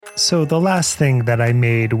So the last thing that I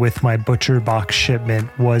made with my Butcher Box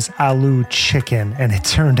shipment was aloo chicken, and it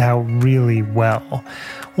turned out really well.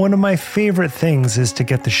 One of my favorite things is to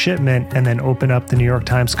get the shipment and then open up the New York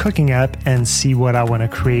Times cooking app and see what I want to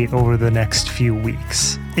create over the next few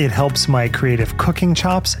weeks. It helps my creative cooking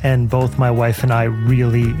chops, and both my wife and I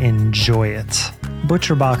really enjoy it.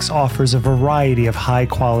 ButcherBox offers a variety of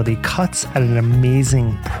high-quality cuts at an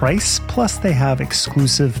amazing price, plus they have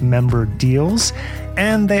exclusive member deals,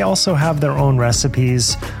 and they also have their own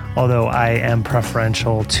recipes, although I am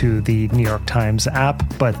preferential to the New York Times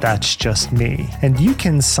app, but that's just me. And you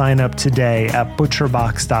can sign up today at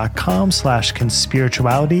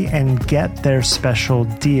butcherbox.com/conspirituality and get their special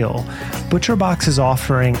deal. ButcherBox is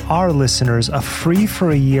offering our listeners a free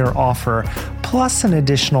for a year offer plus an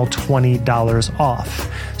additional $20 off.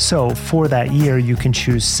 So for that year, you can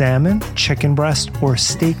choose salmon, chicken breast, or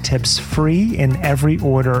steak tips free in every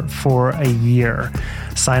order for a year.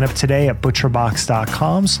 Sign up today at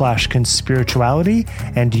butcherbox.com/conspirituality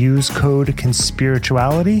and use code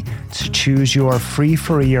conspirituality to choose your free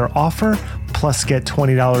for a year offer, plus get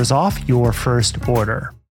 $20 off your first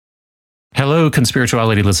order. Hello,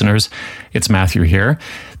 Conspirituality listeners. It's Matthew here.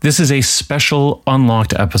 This is a special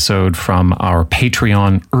unlocked episode from our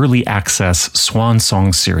Patreon Early Access Swan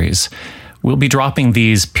Song series. We'll be dropping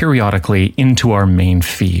these periodically into our main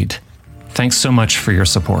feed. Thanks so much for your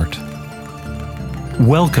support.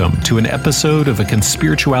 Welcome to an episode of a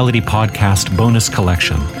Conspirituality podcast bonus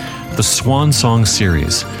collection, the Swan Song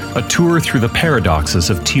series, a tour through the paradoxes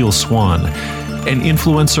of Teal Swan, an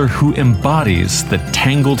influencer who embodies the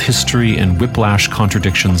tangled history and whiplash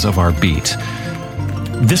contradictions of our beat.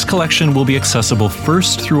 This collection will be accessible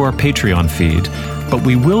first through our Patreon feed, but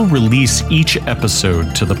we will release each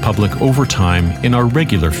episode to the public over time in our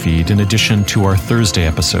regular feed in addition to our Thursday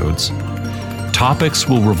episodes. Topics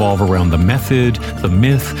will revolve around the method, the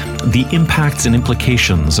myth, the impacts and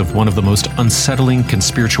implications of one of the most unsettling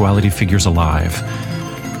conspirituality figures alive.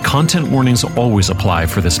 Content warnings always apply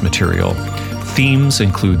for this material. Themes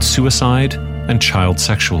include suicide and child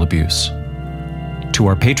sexual abuse. To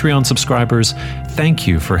our Patreon subscribers, thank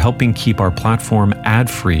you for helping keep our platform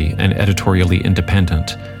ad-free and editorially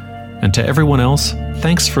independent. And to everyone else,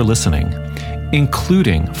 thanks for listening,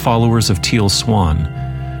 including followers of Teal Swan.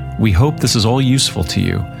 We hope this is all useful to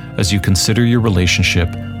you as you consider your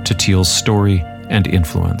relationship to Teal's story and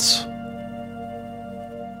influence.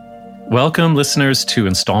 Welcome, listeners, to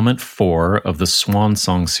installment 4 of the Swan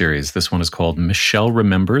Song series. This one is called Michelle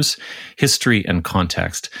Remembers, History and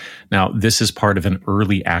Context. Now, this is part of an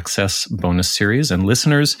early access bonus series, and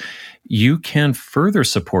listeners, you can further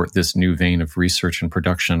support this new vein of research and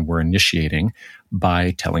production we're initiating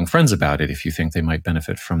by telling friends about it if you think they might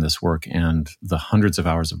benefit from this work and the hundreds of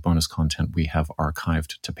hours of bonus content we have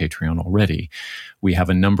archived to Patreon already. We have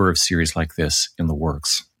a number of series like this in the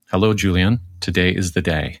works. Hello, Julian. Today is the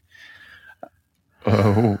day.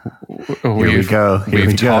 Here we go.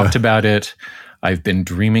 We've talked about it. I've been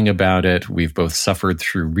dreaming about it. We've both suffered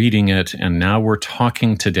through reading it. And now we're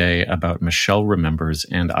talking today about Michelle Remembers.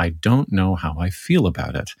 And I don't know how I feel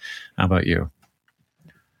about it. How about you?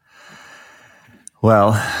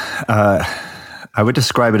 Well, I would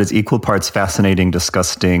describe it as equal parts fascinating,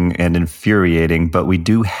 disgusting, and infuriating. But we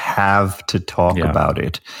do have to talk about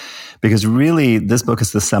it. Because really, this book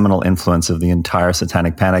is the seminal influence of the entire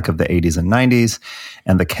satanic panic of the 80s and 90s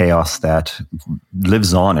and the chaos that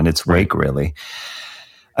lives on in its wake, really.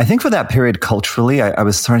 I think for that period culturally, I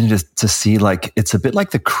was starting to see like it's a bit like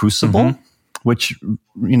The Crucible, which,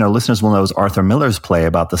 you know, listeners will know is Arthur Miller's play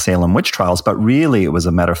about the Salem witch trials, but really it was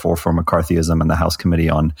a metaphor for McCarthyism and the House Committee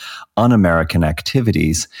on Un-American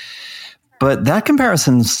Activities. But that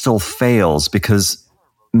comparison still fails because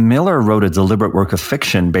Miller wrote a deliberate work of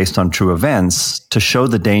fiction based on true events to show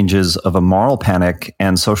the dangers of a moral panic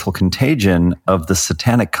and social contagion of the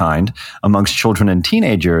satanic kind amongst children and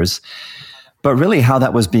teenagers, but really how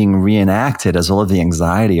that was being reenacted as all of the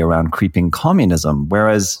anxiety around creeping communism,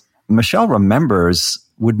 whereas Michelle Remembers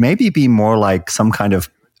would maybe be more like some kind of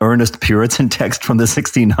earnest Puritan text from the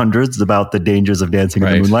 1600s about the dangers of dancing in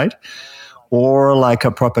the moonlight. Or like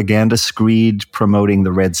a propaganda screed promoting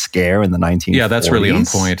the Red Scare in the 1940s. Yeah, that's really on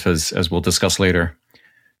point, as we'll discuss later.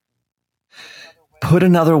 Put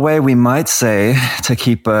another way, we might say, to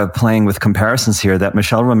keep playing with comparisons here, that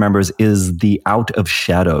Michelle Remembers is the Out of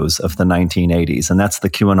Shadows of the 1980s. And that's the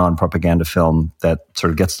QAnon propaganda film that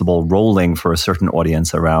sort of gets the ball rolling for a certain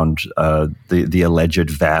audience around the alleged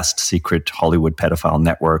vast secret Hollywood pedophile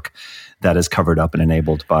network that is covered up and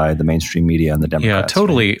enabled by the mainstream media and the Democrats. Yeah,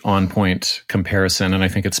 totally on point comparison. And I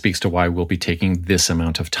think it speaks to why we'll be taking this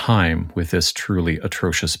amount of time with this truly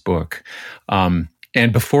atrocious book.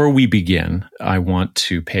 And before we begin, I want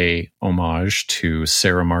to pay homage to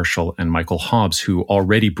Sarah Marshall and Michael Hobbs, who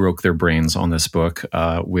already broke their brains on this book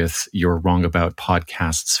with You're Wrong About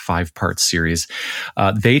Podcast's 5-part series.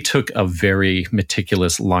 They took a very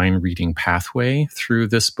meticulous line reading pathway through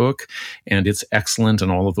this book, and it's excellent in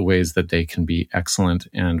all of the ways that they can be excellent,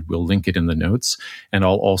 and we'll link it in the notes. And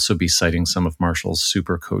I'll also be citing some of Marshall's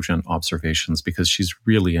super cogent observations because she's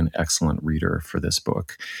really an excellent reader for this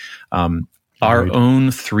book. Our own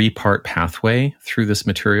 3-part pathway through this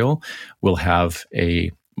material will have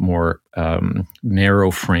a more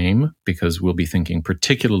narrow frame because we'll be thinking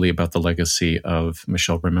particularly about the legacy of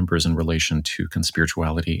Michelle Remembers in relation to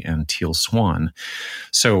conspirituality and Teal Swan.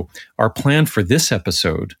 So our plan for this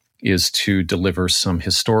episode is to deliver some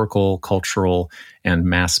historical, cultural, and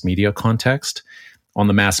mass media context. On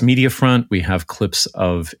the mass media front, we have clips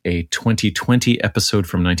of a 2020 episode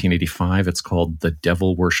from 1985. It's called The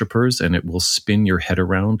Devil Worshippers, and it will spin your head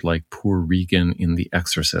around like poor Regan in The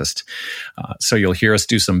Exorcist. So you'll hear us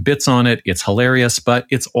do some bits on it. It's hilarious, but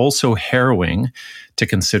it's also harrowing to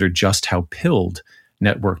consider just how pilled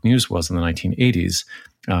network news was in the 1980s,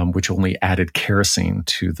 which only added kerosene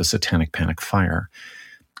to the Satanic Panic fire.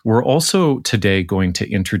 We're also today going to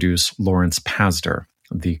introduce Lawrence Pazder,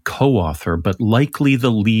 the co-author, but likely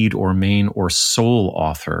the lead or main or sole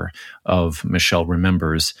author of Michelle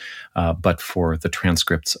Remembers, but for the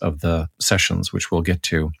transcripts of the sessions, which we'll get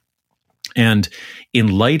to. And in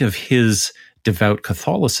light of his devout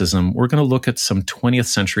Catholicism, we're going to look at some 20th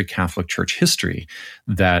century Catholic Church history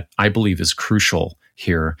that I believe is crucial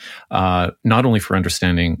here, not only for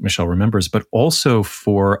understanding Michelle Remembers, but also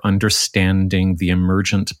for understanding the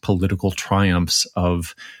emergent political triumphs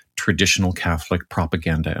of traditional Catholic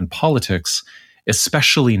propaganda and politics,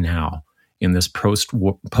 especially now in this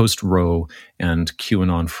post-Roe and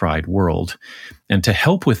QAnon-fried world. And to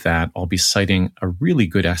help with that, I'll be citing a really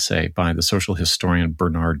good essay by the social historian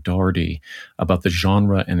Bernard Doherty about the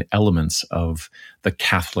genre and elements of the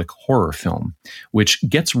Catholic horror film, which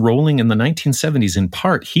gets rolling in the 1970s in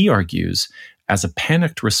part, he argues, as a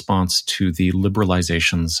panicked response to the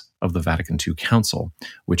liberalizations of the Vatican II Council,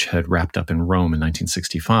 which had wrapped up in Rome in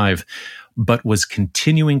 1965, but was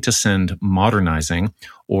continuing to send modernizing,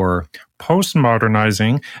 or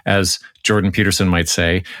postmodernizing, as Jordan Peterson might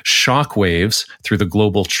say, shockwaves through the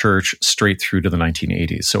global church straight through to the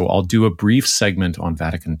 1980s. So I'll do a brief segment on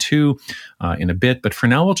Vatican II in a bit, but for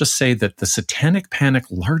now I'll just say that the Satanic Panic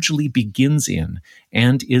largely begins in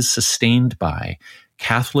and is sustained by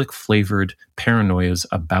Catholic-flavored paranoias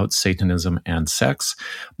about Satanism and sex,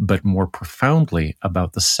 but more profoundly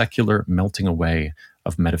about the secular melting away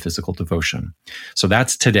of metaphysical devotion. So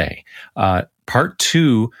that's today. Part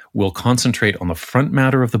 2 will concentrate on the front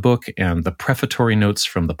matter of the book and the prefatory notes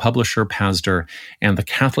from the publisher, Pazder, and the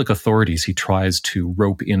Catholic authorities he tries to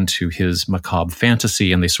rope into his macabre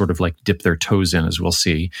fantasy, and they sort of like dip their toes in, as we'll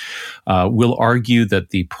see. We'll argue that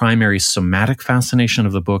the primary somatic fascination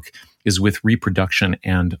of the book is with reproduction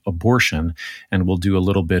and abortion, and we'll do a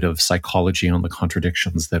little bit of psychology on the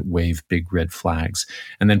contradictions that wave big red flags.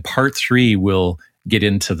 And then part 3 will get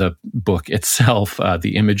into the book itself,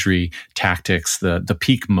 the imagery, tactics, the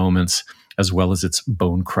peak moments, as well as its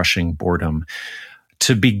bone-crushing boredom.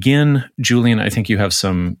 To begin, Julian, I think you have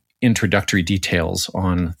some introductory details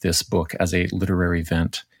on this book as a literary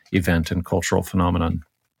event and cultural phenomenon.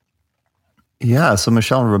 Yeah, so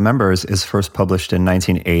Michelle Remembers is first published in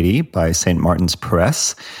 1980 by St. Martin's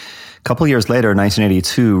Press. A couple years later,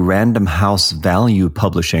 1982, Random House Value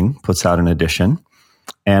Publishing puts out an edition.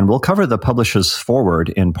 And we'll cover the publisher's foreword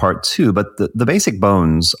in part 2, but the basic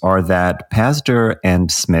bones are that Pazder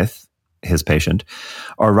and Smith, his patient,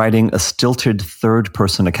 are writing a stilted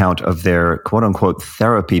third-person account of their quote-unquote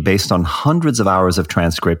therapy based on hundreds of hours of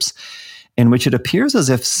transcripts in which it appears as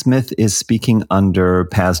if Smith is speaking under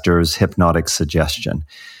Pazder's hypnotic suggestion.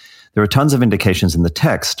 There are tons of indications in the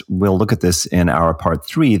text. We'll look at this in our part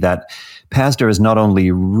 3, that Pazder is not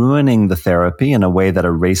only ruining the therapy in a way that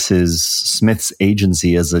erases Smith's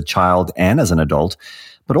agency as a child and as an adult,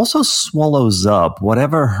 but also swallows up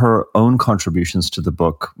whatever her own contributions to the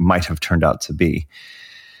book might have turned out to be.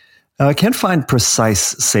 I can't find precise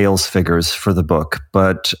sales figures for the book,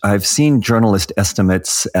 but I've seen journalist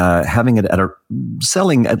estimates having it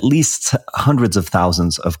selling at least hundreds of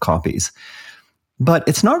thousands of copies. But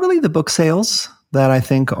it's not really the book sales that I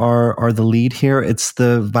think are the lead here. It's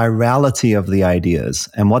the virality of the ideas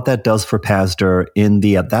and what that does for Pazder in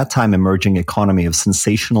the, at that time, emerging economy of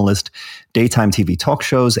sensationalist daytime TV talk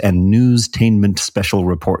shows and newstainment special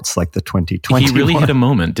reports like the 2020 He really one. hit a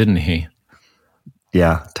moment, didn't he?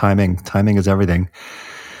 Yeah, timing is everything.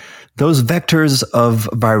 Those vectors of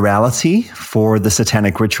virality for the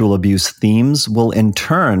satanic ritual abuse themes will in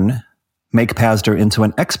turn make Pazder into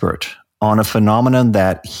an expert on a phenomenon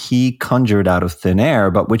that he conjured out of thin air,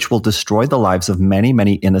 but which will destroy the lives of many,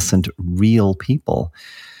 many innocent, real people.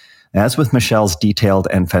 As with Michelle's detailed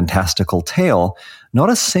and fantastical tale, not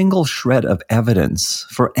a single shred of evidence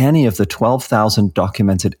for any of the 12,000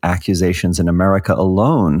 documented accusations in America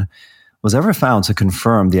alone was ever found to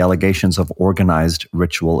confirm the allegations of organized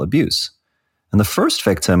ritual abuse. And the first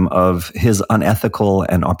victim of his unethical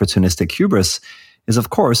and opportunistic hubris is,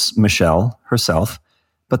 of course, Michelle herself,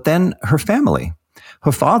 but then her family.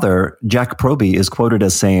 Her father, Jack Proby, is quoted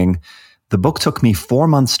as saying, "The book took me 4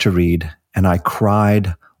 months to read, and I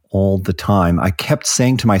cried all the time. I kept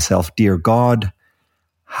saying to myself, dear God,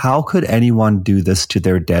 how could anyone do this to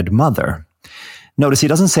their dead mother?" Notice he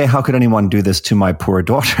doesn't say, how could anyone do this to my poor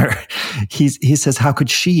daughter? He says, how could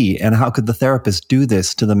she and how could the therapist do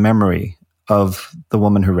this to the memory of the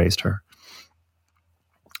woman who raised her?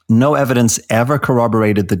 No evidence ever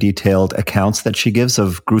corroborated the detailed accounts that she gives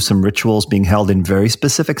of gruesome rituals being held in very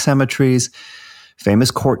specific cemeteries,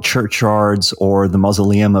 famous court churchyards, or the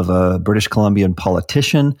mausoleum of a British Columbian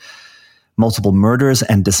politician. Multiple murders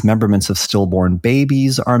and dismemberments of stillborn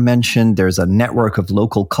babies are mentioned. There's a network of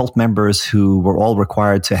local cult members who were all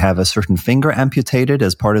required to have a certain finger amputated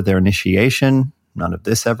as part of their initiation. None of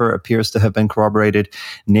this ever appears to have been corroborated.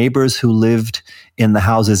 Neighbors who lived in the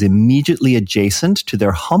houses immediately adjacent to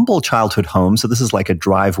their humble childhood home, so this is like a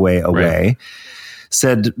driveway away, right,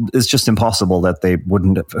 said it's just impossible that they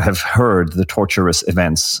wouldn't have heard the torturous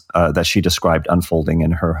events that she described unfolding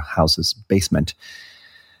in her house's basement.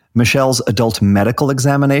 Michelle's adult medical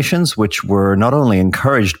examinations, which were not only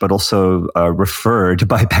encouraged but also referred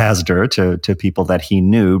by Pazder to people that he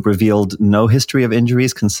knew, revealed no history of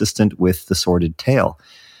injuries consistent with the sordid tale.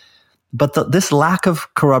 But this lack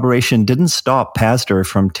of corroboration didn't stop Pazder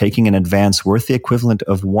from taking an advance worth the equivalent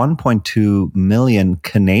of 1.2 million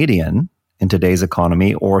Canadian in today's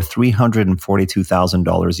economy, or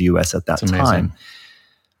 $342,000 US at that time.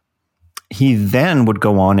 He then would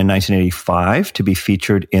go on in 1985 to be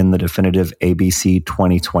featured in the definitive ABC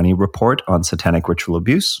 2020 report on satanic ritual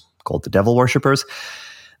abuse, called The Devil Worshippers,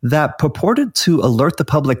 that purported to alert the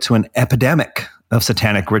public to an epidemic of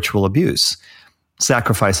satanic ritual abuse,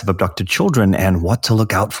 sacrifice of abducted children, and what to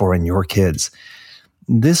look out for in your kids.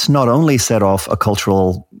 This not only set off a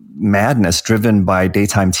cultural madness driven by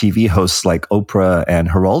daytime TV hosts like Oprah and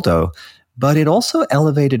Geraldo, but it also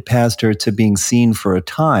elevated Pazder to being seen for a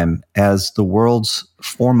time as the world's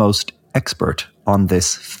foremost expert on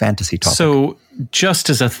this fantasy topic. So, just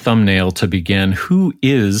as a thumbnail to begin, who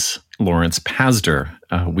is Lawrence Pazder?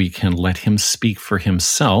 We can let him speak for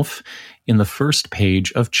himself in the first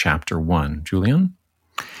page of chapter 1. Julian?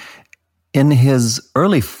 In his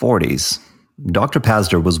early 40s, Dr.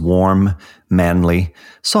 Pazder was warm, manly,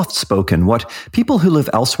 soft-spoken, what people who live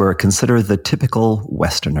elsewhere consider the typical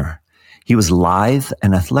Westerner. He was lithe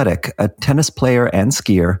and athletic, a tennis player and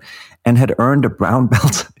skier, and had earned a brown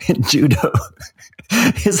belt in judo.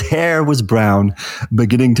 His hair was brown,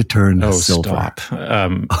 beginning to turn silver. Stop.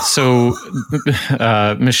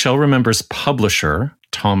 Michelle remembers publisher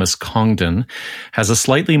Thomas Congdon has a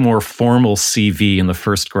slightly more formal CV in the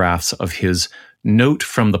first drafts of his note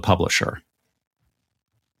from the publisher.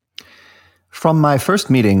 From my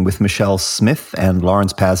first meeting with Michelle Smith and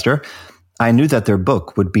Lawrence Pazder, I knew that their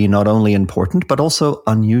book would be not only important, but also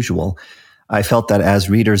unusual. I felt that as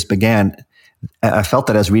readers began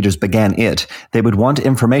it, they would want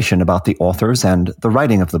information about the authors and the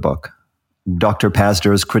writing of the book. Dr.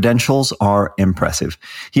 Pazder's credentials are impressive.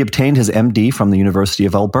 He obtained his MD from the University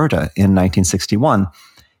of Alberta in 1961,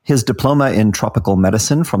 his diploma in tropical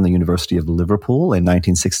medicine from the University of Liverpool in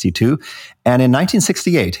 1962, and in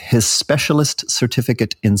 1968, his specialist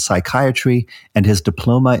certificate in psychiatry and his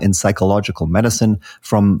diploma in psychological medicine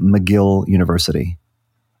from McGill University.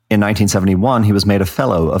 In 1971, he was made a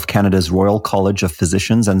Fellow of Canada's Royal College of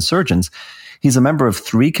Physicians and Surgeons. He's a member of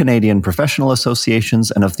 3 Canadian professional associations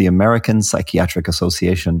and of the American Psychiatric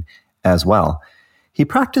Association as well. He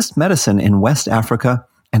practiced medicine in West Africa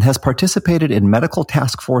and has participated in medical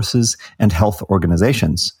task forces and health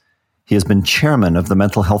organizations. He has been chairman of the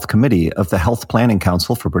Mental Health Committee of the Health Planning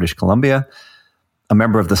Council for British Columbia, a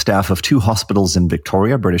member of the staff of 2 hospitals in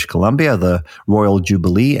Victoria, British Columbia, the Royal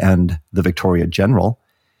Jubilee and the Victoria General.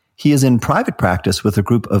 He is in private practice with a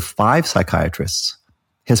group of 5 psychiatrists.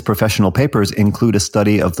 His professional papers include a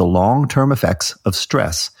study of the long-term effects of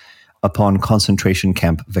stress upon concentration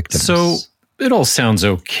camp victims. So it all sounds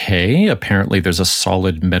okay. Apparently there's a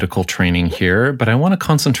solid medical training here, but I want to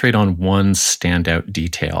concentrate on one standout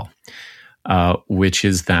detail. which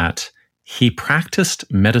is that he practiced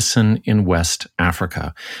medicine in West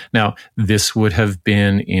Africa. Now, this would have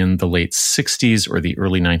been in the late 60s or the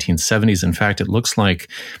early 1970s. In fact, it looks like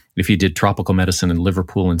if he did tropical medicine in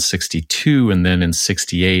Liverpool in 62 and then in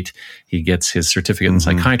 68, he gets his certificate in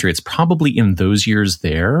psychiatry. It's probably in those years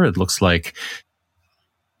there. It looks like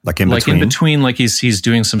in between, like he's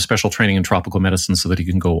doing some special training in tropical medicine so that he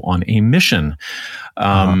can go on a mission.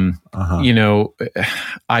 You know,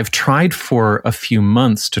 I've tried for a few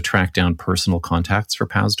months to track down personal contacts for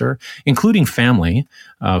Pazder, including family,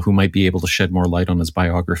 who might be able to shed more light on his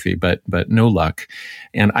biography, but no luck.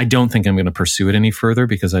 And I don't think I'm going to pursue it any further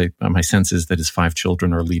because my sense is that his 5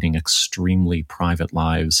 children are leading extremely private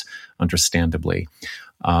lives, understandably.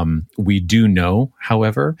 We do know,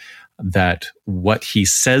 however, that what he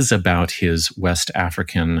says about his West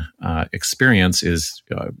African experience is,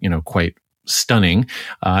 quite stunning.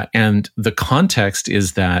 And the context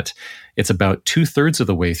is that it's about 2/3 of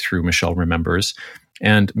the way through Michelle Remembers.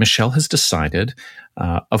 And Michelle has decided,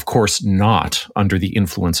 of course, not under the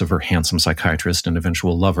influence of her handsome psychiatrist and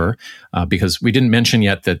eventual lover, because we didn't mention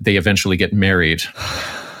yet that they eventually get married.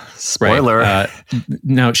 Spoiler. Right.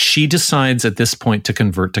 Now, she decides at this point to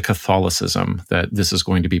convert to Catholicism, that this is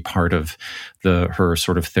going to be part of her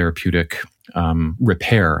sort of therapeutic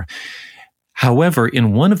repair. However,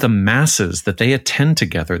 in one of the masses that they attend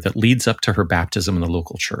together that leads up to her baptism in the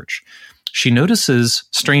local church, she notices,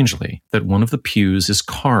 strangely, that one of the pews is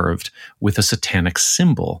carved with a satanic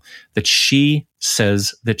symbol that she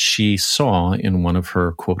says that she saw in one of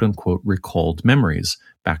her quote-unquote recalled memories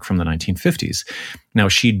back from the 1950s. Now,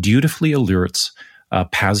 she dutifully alerts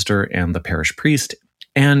Pazder and the parish priest,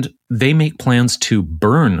 and they make plans to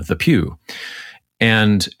burn the pew.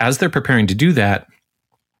 And as they're preparing to do that,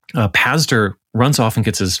 Pazder runs off and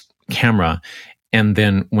gets his camera. And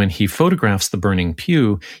then when he photographs the burning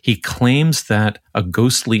pew, he claims that a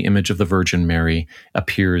ghostly image of the Virgin Mary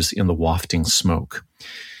appears in the wafting smoke.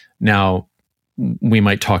 Now, we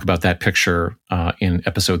might talk about that picture in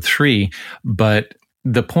episode 3, but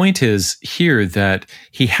the point is here that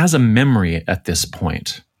he has a memory at this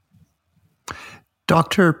point.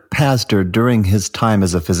 Dr. Pazder, during his time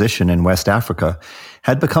as a physician in West Africa,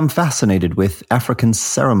 had become fascinated with African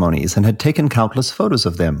ceremonies and had taken countless photos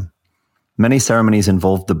of them. Many ceremonies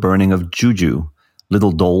involved the burning of juju,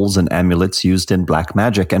 little dolls and amulets used in black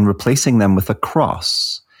magic, and replacing them with a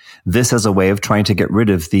cross. This as a way of trying to get rid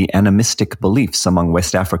of the animistic beliefs among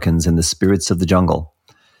West Africans in the spirits of the jungle.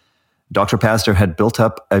 Dr. Pazder had built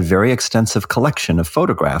up a very extensive collection of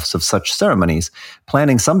photographs of such ceremonies,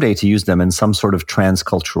 planning someday to use them in some sort of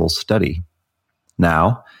transcultural study.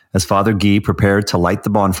 Now, as Father Guy prepared to light the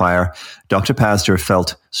bonfire, Dr. Pazder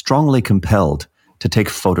felt strongly compelled to take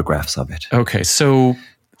photographs of it. Okay, so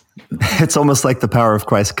it's almost like the power of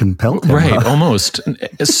Christ compelled him. Right, almost.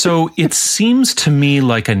 So it seems to me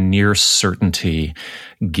like a near certainty,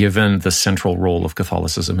 given the central role of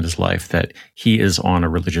Catholicism in his life, that he is on a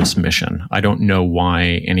religious mission. I don't know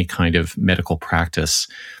why any kind of medical practice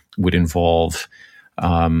would involve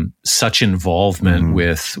such involvement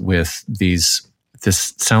with these.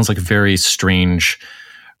 This sounds like very strange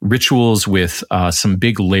rituals with some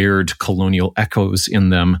big layered colonial echoes in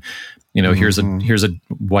them. You know, here's a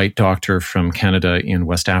white doctor from Canada in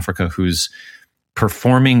West Africa who's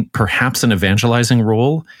performing perhaps an evangelizing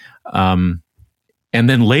role. And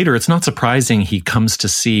then later, it's not surprising he comes to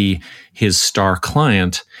see his star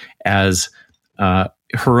client as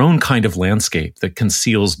her own kind of landscape that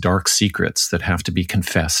conceals dark secrets that have to be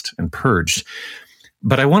confessed and purged.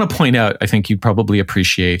 But I want to point out, I think you'd probably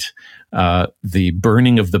appreciate the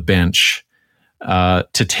burning of the bench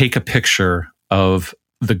to take a picture of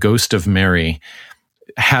the ghost of Mary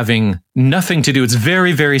having nothing to do. It's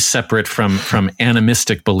very, very separate from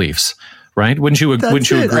animistic beliefs, right? Wouldn't you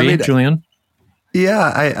agree, Julian?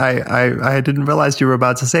 Yeah, I didn't realize you were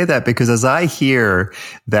about to say that, because as I hear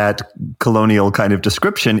that colonial kind of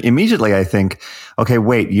description, immediately I think, okay,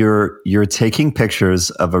 wait, you're taking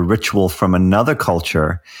pictures of a ritual from another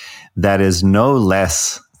culture that is no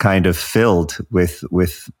less kind of filled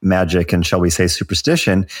with magic and, shall we say,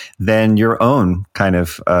 superstition than your own kind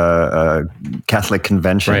of Catholic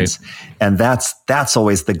conventions. Right. And that's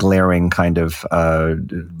always the glaring kind of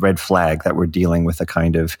red flag that we're dealing with, a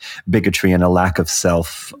kind of bigotry and a lack of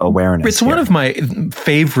self-awareness. It's one of my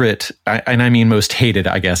favorite, and I mean most hated,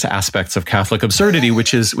 I guess, aspects of Catholic absurdity,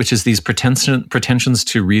 which is these pretensions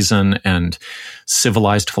to reason and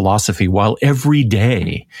civilized philosophy, while every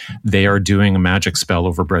day they are doing a magic spell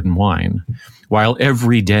over bread and wine, while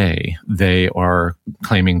every day they are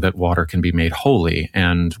claiming that water can be made holy,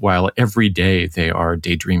 and while every day they are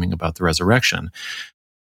daydreaming about the resurrection.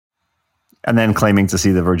 And then claiming to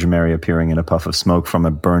see the Virgin Mary appearing in a puff of smoke from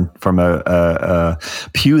a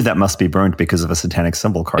pew that must be burnt because of a satanic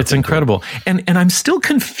symbol card. It's incredible. And I'm still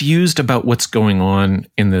confused about what's going on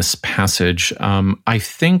in this passage. I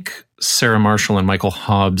think Sarah Marshall and Michael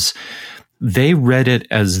Hobbs, they read it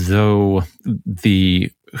as though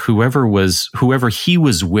whoever he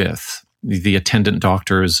was with, the attendant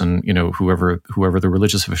doctors and, whoever the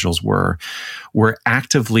religious officials were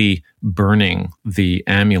actively burning the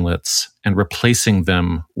amulets and replacing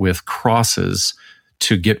them with crosses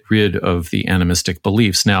to get rid of the animistic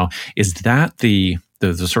beliefs. Now, is that the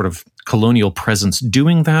sort of colonial presence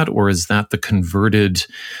doing that, or is that the converted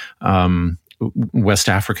West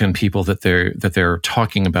African people that they're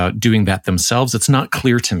talking about doing that themselves? It's not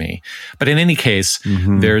clear to me. But in any case,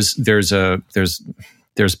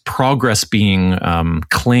 there's progress being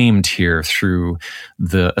claimed here through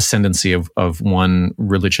the ascendancy of one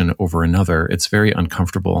religion over another. It's very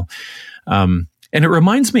uncomfortable. And it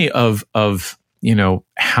reminds me of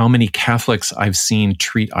how many Catholics I've seen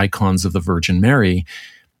treat icons of the Virgin Mary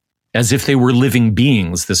as if they were living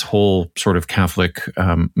beings, this whole sort of Catholic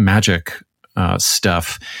magic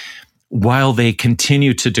stuff, while they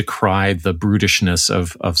continue to decry the brutishness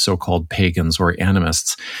of so-called pagans or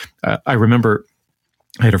animists. I remember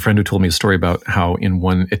I had a friend who told me a story about how in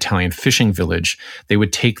one Italian fishing village, they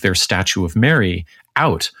would take their statue of Mary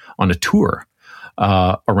out on a tour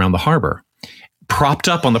around the harbor, propped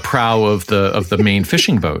up on the prow of the main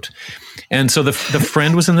fishing boat. And so the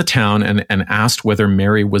friend was in the town and asked whether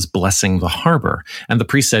Mary was blessing the harbor. And the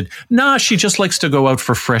priest said, "Nah, she just likes to go out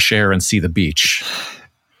for fresh air and see the beach."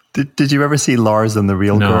 Did you ever see Lars and the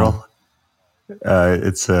Real Girl?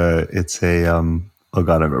 It's a oh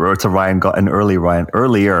God, it's an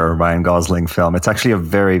earlier Ryan Gosling film. It's actually a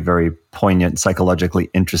very, very poignant, psychologically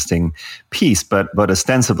interesting piece, but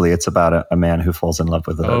ostensibly it's about a man who falls in love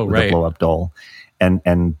with a blow-up doll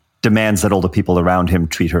and demands that all the people around him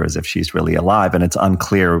treat her as if she's really alive. And it's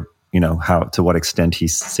unclear, to what extent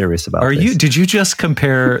he's serious about this. Did you just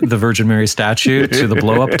compare the Virgin Mary statue to the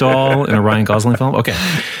blow-up doll in a Ryan Gosling film? Okay.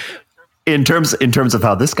 In terms of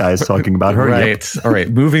how this guy is talking about her. Right. Yep. All right.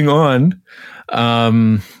 Moving on.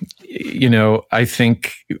 I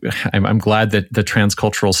think I'm glad that the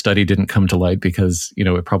transcultural study didn't come to light because,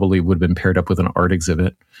 it probably would have been paired up with an art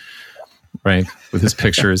exhibit, right? With his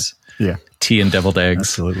pictures, tea and deviled eggs.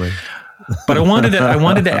 Absolutely. But I wanted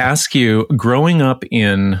to ask you, growing up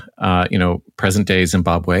in, present day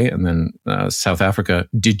Zimbabwe and then South Africa,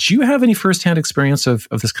 did you have any firsthand experience of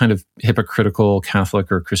this kind of hypocritical Catholic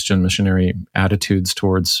or Christian missionary attitudes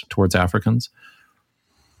towards Africans?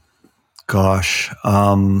 Gosh,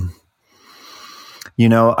 I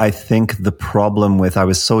think the problem with, I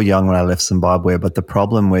was so young when I left Zimbabwe, but the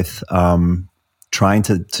problem with trying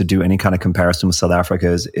to do any kind of comparison with South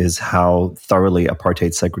Africa is how thoroughly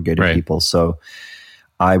apartheid segregated people. So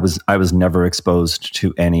I was never exposed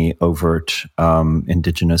to any overt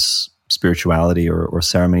indigenous spirituality or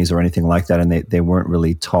ceremonies or anything like that, and they weren't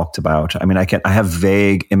really talked about. I mean, I have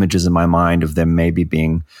vague images in my mind of them maybe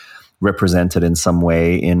being represented in some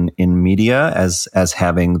way in media as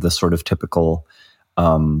having the sort of typical,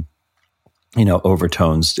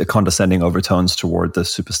 overtones, condescending overtones toward the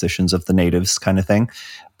superstitions of the natives kind of thing.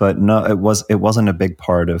 But no, it wasn't a big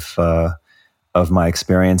part of my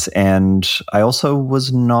experience. And I also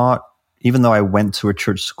was not, even though I went to a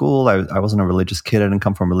church school, I wasn't a religious kid. I didn't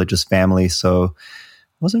come from a religious family. So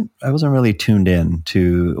I wasn't really tuned in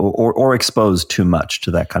to or exposed too much to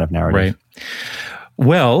that kind of narrative. Right.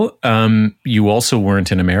 Well, you also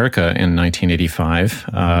weren't in America in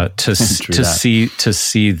 1985 to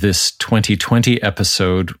see this 2020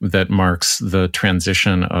 episode that marks the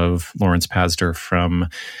transition of Lawrence Pastor from,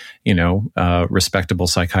 respectable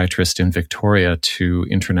psychiatrist in Victoria to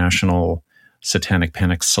international satanic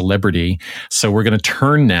panic celebrity. So we're going to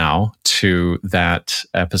turn now to that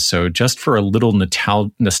episode just for a little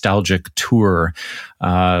nostalgic tour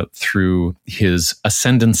through his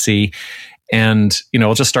ascendancy. And,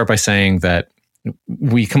 I'll just start by saying that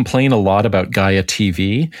we complain a lot about Gaia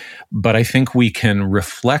TV, but I think we can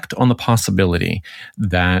reflect on the possibility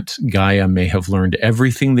that Gaia may have learned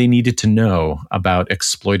everything they needed to know about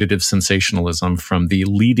exploitative sensationalism from the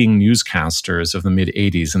leading newscasters of the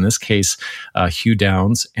mid-'80s, in this case, Hugh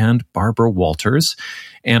Downs and Barbara Walters.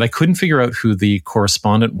 And I couldn't figure out who the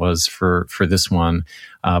correspondent was for this one,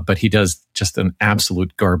 but he does just an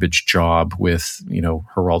absolute garbage job with,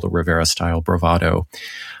 Geraldo Rivera-style bravado.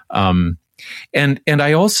 And I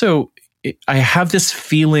have this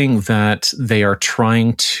feeling that they are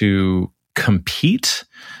trying to compete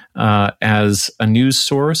as a news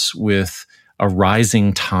source with a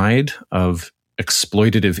rising tide of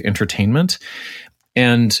exploitative entertainment.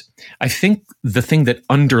 And I think the thing that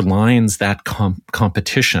underlines that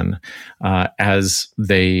competition as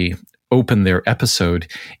they open their episode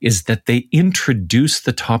is that they introduce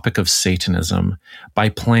the topic of Satanism by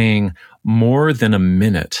playing more than a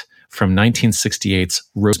minute from 1968's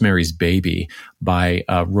Rosemary's Baby by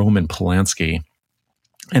Roman Polanski.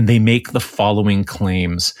 And they make the following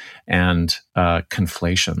claims and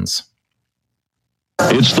conflations.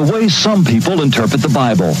 It's the way some people interpret the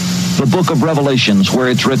Bible. The book of Revelations, where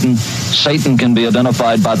it's written, Satan can be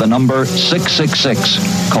identified by the number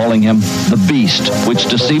 666, calling him the beast, which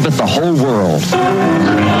deceiveth the whole world.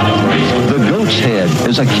 The goat's head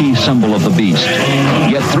is a key symbol of the beast.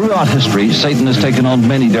 Yet throughout history, Satan has taken on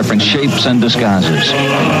many different shapes and disguises.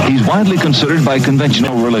 He's widely considered by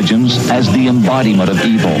conventional religions as the embodiment of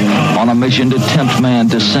evil, on a mission to tempt man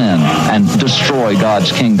to sin and destroy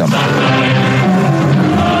God's kingdom.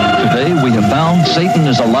 Today, we have found Satan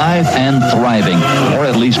is alive and thriving, or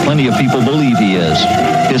at least plenty of people believe he is.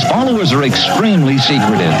 His followers are extremely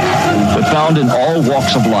secretive, but found in all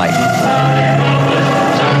walks of life.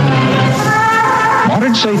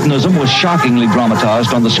 Modern Satanism was shockingly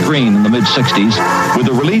dramatized on the screen in the mid-60s with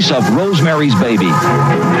the release of Rosemary's Baby.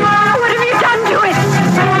 What have you done to it?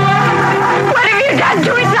 What have you done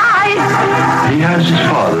to its eyes? He has his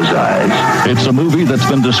father's eyes. It's a movie that's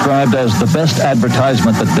been described as the best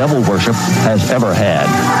advertisement that devil worship has ever had.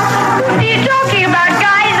 What are you talking about,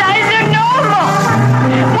 guys? Eyes are normal.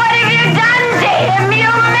 What have you done to him, you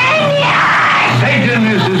maniac? Satan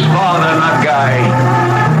is his father, not Guy.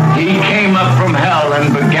 He came up from hell and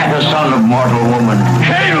begat a son of mortal woman.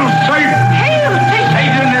 Hail, Satan! Hail, Satan!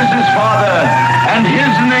 Satan is his father, and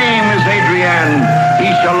his name is Adrian. He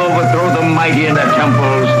shall overthrow the mighty in their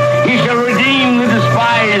temples. He shall redeem the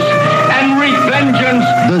despised and reap vengeance.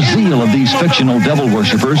 The zeal of these fictional devil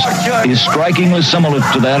worshippers is strikingly similar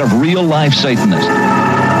to that of real-life Satanists.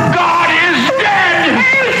 God is dead!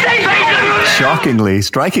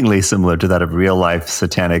 Strikingly similar to that of real-life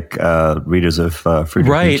satanic readers of Friedrich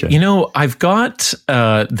Right. Nietzsche. You know, I've got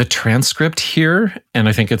the transcript here, and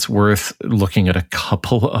I think it's worth looking at a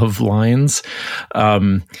couple of lines.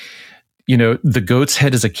 You know, the goat's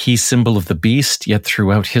head is a key symbol of the beast, yet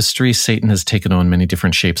throughout history, Satan has taken on many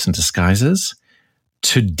different shapes and disguises.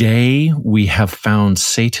 Today, we have found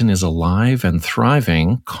Satan is alive and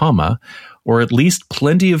thriving, comma, or at least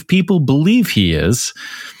plenty of people believe he is.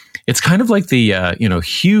 It's kind of like the,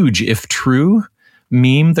 huge if true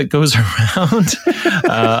meme that goes around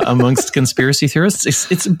amongst conspiracy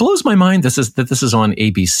theorists. It blows my mind this is on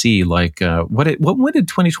ABC. Like, when did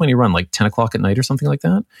 2020 run? Like 10 o'clock at night or something like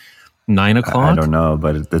that? 9 o'clock? I don't know,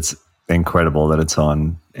 but it's incredible that it's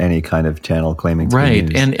on any kind of channel claiming to be right.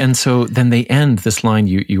 news. And so then they end this line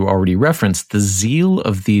you already referenced, the zeal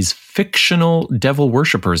of these fictional devil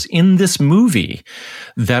worshippers in this movie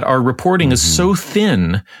that our reporting is so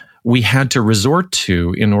thin we had to resort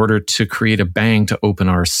to in order to create a bang to open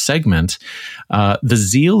our segment. The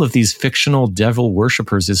zeal of these fictional devil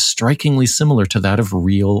worshippers is strikingly similar to that of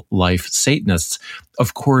real life Satanists.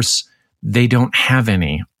 Of course, they don't have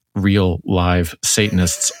any real live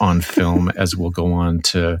Satanists on film, as we'll go on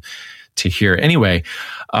to hear. Anyway.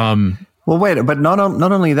 Well, wait, but not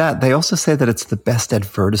only that, they also say that it's the best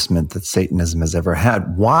advertisement that Satanism has ever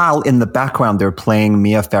had, while in the background they're playing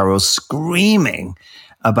Mia Farrow screaming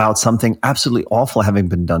about something absolutely awful having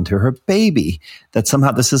been done to her baby, that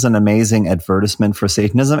somehow this is an amazing advertisement for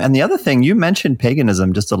Satanism. And the other thing, you mentioned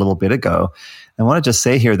paganism just a little bit ago. I want to just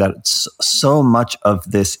say here that so much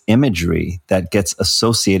of this imagery that gets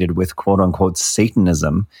associated with quote unquote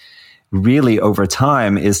Satanism really over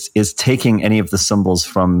time is taking any of the symbols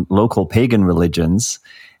from local pagan religions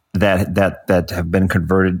that have been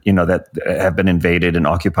converted, that have been invaded and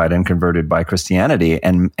occupied and converted by Christianity,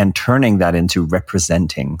 and turning that into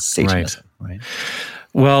representing Satanism. Right.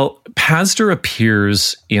 Well, Pazder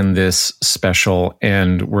appears in this special,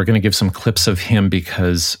 and we're going to give some clips of him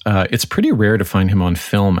because it's pretty rare to find him on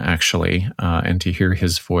film, actually, and to hear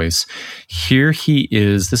his voice. Here he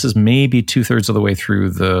is. This is maybe 2/3 of the way through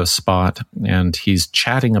the spot, and he's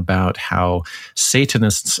chatting about how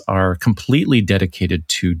Satanists are completely dedicated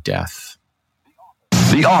to death.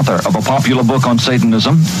 The author of a popular book on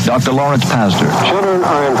Satanism, Dr. Lawrence Pazder. Children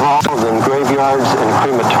are involved in graveyards and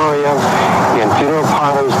crematoria, in funeral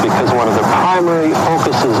parlors, because one of the primary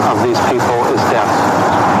focuses of these people is death.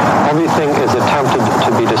 Everything is attempted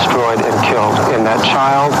to be destroyed and killed in that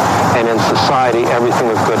child and in society, everything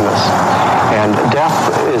of goodness. And death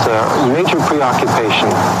is a major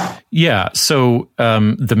preoccupation. Yeah, so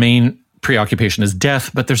the main preoccupation is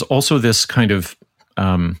death, but there's also this kind of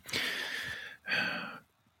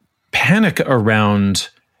panic around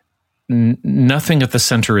nothing at the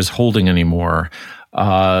center is holding anymore.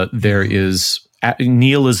 There is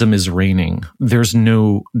nihilism is reigning. There's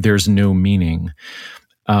no meaning.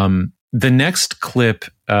 The next clip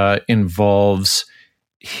involves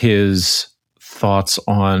his thoughts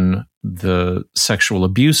on the sexual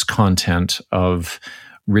abuse content of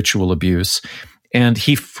ritual abuse, and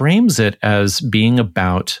he frames it as being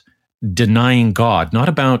about denying God, not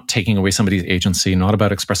about taking away somebody's agency, not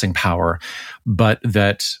about expressing power, but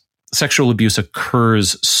that sexual abuse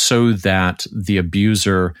occurs so that the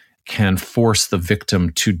abuser can force the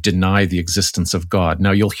victim to deny the existence of God. Now,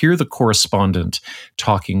 you'll hear the correspondent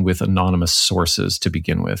talking with anonymous sources to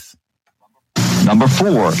begin with. Number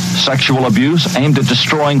 4, sexual abuse aimed at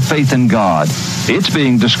destroying faith in God. It's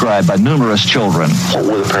being described by numerous children. What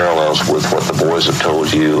were the parallels with what the boys have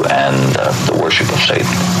told you and the worship of Satan?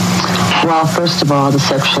 Well, first of all, the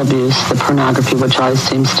sexual abuse, the pornography, which always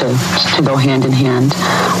seems to go hand in hand.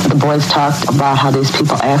 The boys talked about how these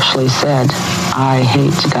people actually said, "I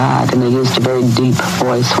hate God," and they used a very deep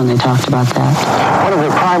voice when they talked about that. One of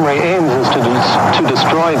the primary aims is to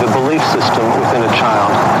destroy the belief system within a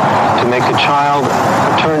child, to make a child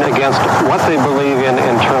turn against what they believe in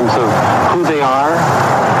terms of who they are,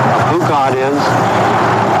 of who God is,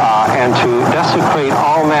 and to desecrate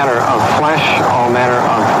all manner of flesh, all manner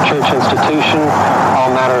of church institution, all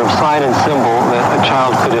manner of sign and symbol that a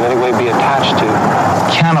child could in any way be attached to.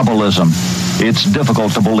 Cannibalism. It's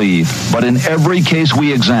difficult to believe, but in every case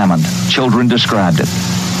we examined, children described it.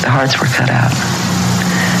 The hearts were cut out,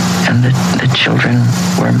 and the children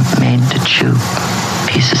were made to chew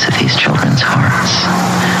pieces of these children's hearts,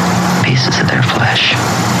 pieces of their flesh.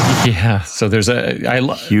 Yeah, so there's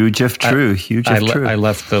huge if true. I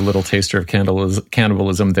left the little taster of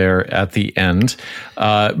cannibalism there at the end.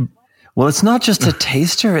 Well, it's not just a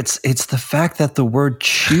taster; it's the fact that the word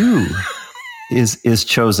 "chew" is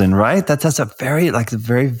chosen, right? That's a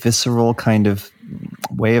very visceral kind of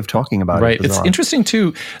way of talking about it. Right. It's interesting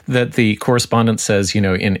too that the correspondent says,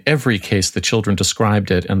 in every case the children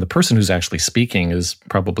described it, and the person who's actually speaking is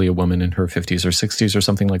probably a woman in her 50s or 60s or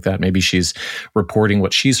something like that. Maybe she's reporting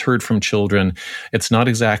what she's heard from children. It's not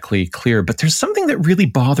exactly clear, but there's something that really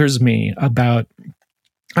bothers me about,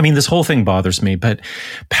 this whole thing bothers me, but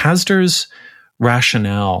Pazder's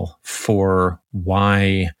rationale for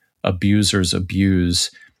why abusers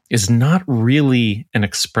abuse is not really an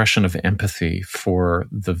expression of empathy for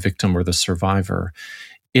the victim or the survivor.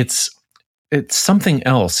 It's something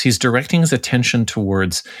else. He's directing his attention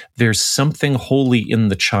towards there's something holy in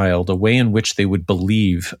the child, a way in which they would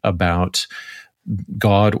believe about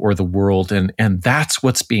God or the world, and that's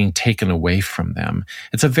what's being taken away from them.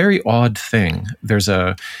 It's a very odd thing.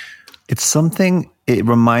 It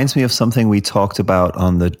reminds me of something we talked about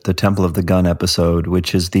on the Temple of the Gun episode,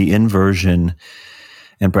 which is the inversion,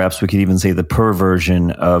 and perhaps we could even say the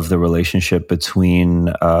perversion of the relationship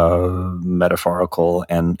between metaphorical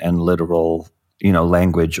and literal,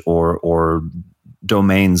 language or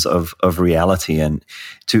domains of reality, and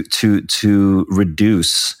to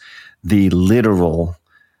reduce the literal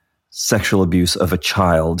sexual abuse of a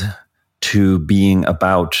child to being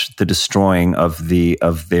about the destroying of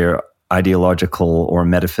their ideological or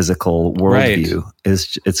metaphysical worldview.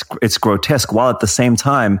 Right. It's grotesque, while at the same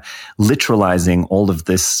time literalizing all of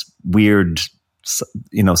this weird,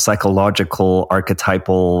 psychological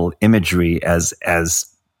archetypal imagery as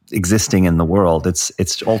existing in the world.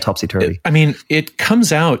 It's all topsy-turvy. It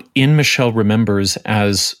comes out in Michelle Remembers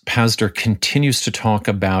as Pazder continues to talk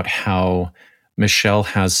about how Michelle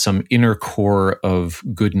has some inner core of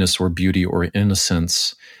goodness or beauty or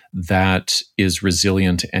innocence that is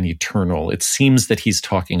resilient and eternal. It seems that he's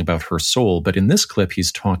talking about her soul, but in this clip,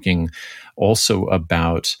 he's talking also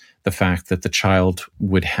about the fact that the child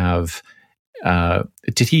would have,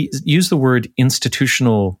 did he use the word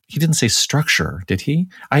institutional? He didn't say structure, did he?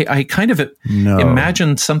 I kind of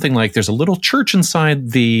imagine something like there's a little church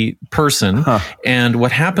inside the person, and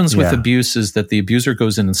what happens with abuse is that the abuser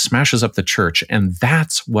goes in and smashes up the church, and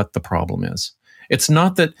that's what the problem is. It's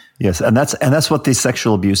not that. Yes, and that's what the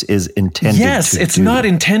sexual abuse is intended to do. Yes, it's not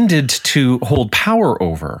intended to hold power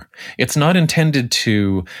over. It's not intended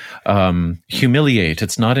to humiliate.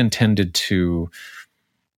 It's not intended to.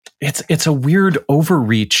 It's a weird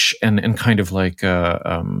overreach and kind of like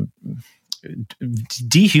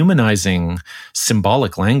dehumanizing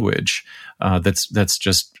symbolic language. That's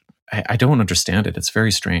just I don't understand it. It's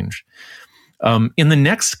very strange. In the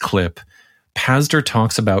next clip, Pazder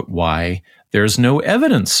talks about why there's no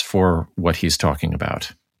evidence for what he's talking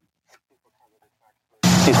about.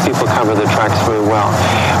 The these people cover their tracks very well.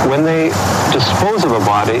 When they dispose of a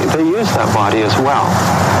body, they use that body as well.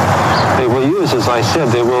 They will use, as I said,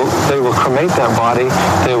 they will cremate that body.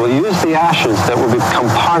 They will use the ashes that will become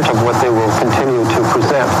part of what they will continue to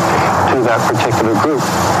present to that particular group,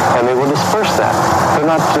 and they will disperse that. They're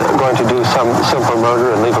not going to do some simple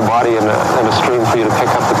murder and leave a body in a stream for you to pick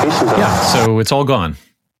up the pieces of. Yeah, so it's all gone,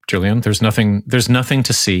 Julian. There's nothing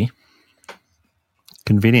to see.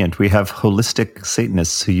 Convenient. We have holistic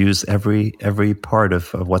Satanists who use every part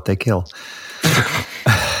of what they kill.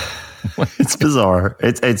 It's bizarre.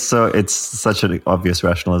 It's such an obvious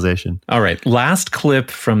rationalization. All right. Last clip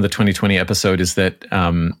from the 2020 episode is that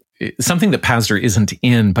something that Pazder isn't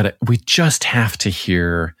in, but we just have to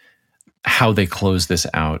hear how they close this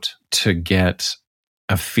out to get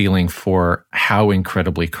a feeling for how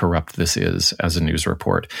incredibly corrupt this is as a news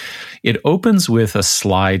report. It opens with a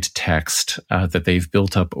slide text that they've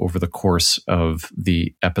built up over the course of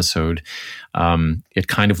the episode. It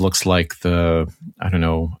kind of looks like a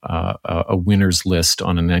winner's list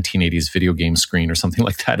on a 1980s video game screen or something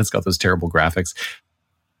like that. It's got those terrible graphics.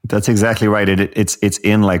 That's exactly right. It's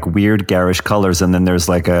in like weird garish colors, and then there's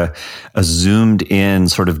like a zoomed in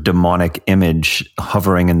sort of demonic image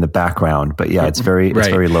hovering in the background. But yeah, it's very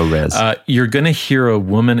low res. You're going to hear a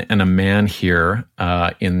woman and a man here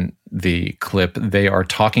in the clip. They are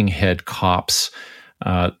talking head cops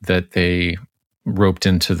that they roped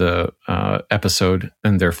into the episode,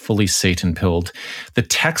 and they're fully Satan-pilled. The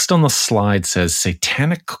text on the slide says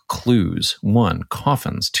satanic clues: 1,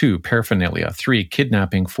 coffins; 2, paraphernalia; 3,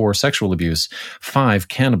 kidnapping; 4, sexual abuse; 5,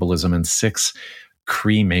 cannibalism; and 6,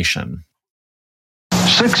 cremation.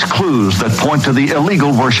 6 clues that point to the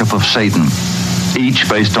illegal worship of Satan, each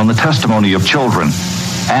based on the testimony of children,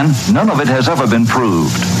 and none of it has ever been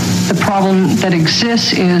proved. The problem that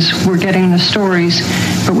exists is we're getting the stories,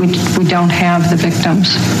 but we don't have the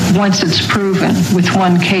victims. Once it's proven with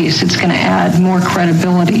one case, it's going to add more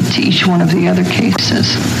credibility to each one of the other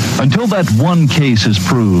cases. Until that one case is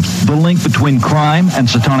proved, the link between crime and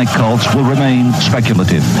satanic cults will remain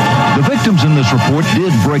speculative. The victims in this report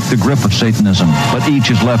did break the grip of Satanism, but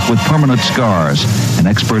each is left with permanent scars, and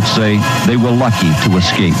experts say they were lucky to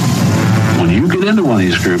escape. When you get into one of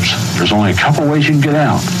these groups, there's only a couple ways you can get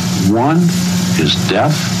out. One is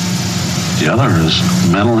death, the other is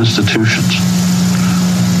mental institutions,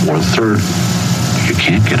 or the third, you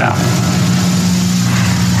can't get out.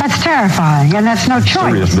 That's terrifying, and that's no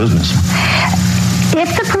choice. Serious business.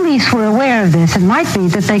 If the police were aware of this, it might be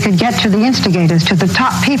that they could get to the instigators, to the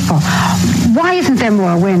top people. Why isn't there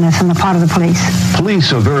more awareness on the part of the police?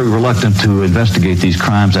 Police are very reluctant to investigate these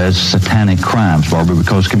crimes as satanic crimes, Barbara,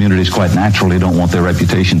 because communities quite naturally don't want their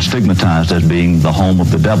reputation stigmatized as being the home of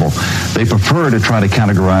the devil. They prefer to try to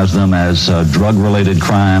categorize them as drug-related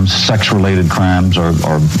crimes, sex-related crimes, or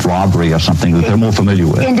robbery or something that they're more familiar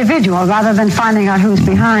with. Individual, rather than finding out who's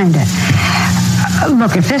behind it.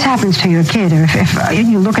 Look, if this happens to your kid, or if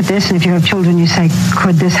you look at this and if you have children, you say,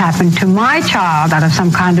 could this happen to my child out of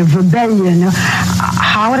some kind of rebellion?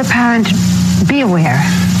 How would a parent be aware?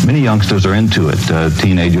 Many youngsters are into it,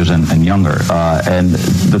 teenagers and younger, and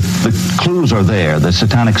the clues are there. The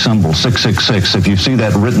satanic symbol, 666, if you see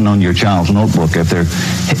that written on your child's notebook, if they're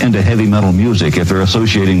into heavy metal music, if they're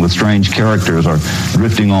associating with strange characters or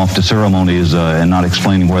drifting off to ceremonies and not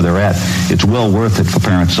explaining where they're at, it's well worth it for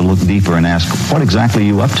parents to look deeper and ask, what exactly are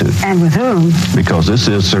you up to? And with whom? Because this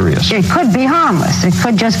is serious. It could be harmless. It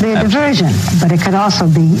could just be a diversion, but it could also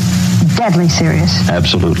be deadly serious.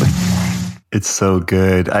 Absolutely. It's so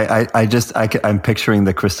good. I'm picturing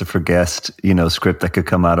the Christopher Guest, script that could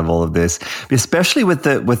come out of all of this, especially with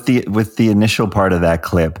the initial part of that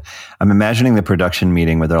clip. I'm imagining the production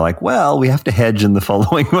meeting where they're like, well, we have to hedge in the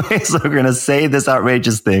following way. So we're going to say this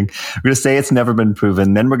outrageous thing. We're going to say it's never been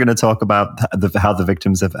proven. Then we're going to talk about how the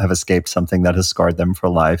victims have escaped something that has scarred them for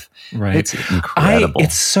life. Right. It's incredible.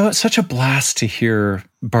 It's such a blast to hear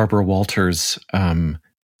Barbara Walters in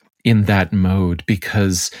that mode,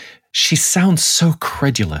 because she sounds so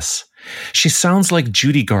credulous. She sounds like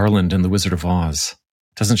Judy Garland in The Wizard of Oz,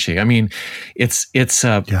 doesn't she? I mean, it's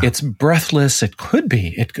breathless. It could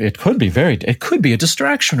be a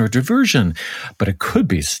distraction or diversion, but it could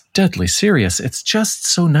be deadly serious. It's just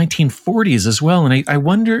so 1940s as well. And I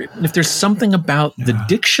wonder if there's something about the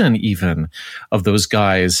diction even of those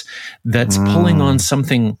guys that's pulling on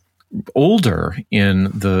something older in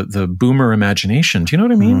the boomer imagination. Do you know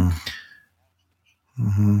what I mean?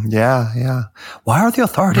 Mm-hmm. Yeah. Why are the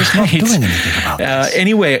authorities not doing anything about this?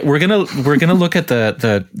 Anyway, we're gonna look at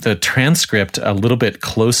the transcript a little bit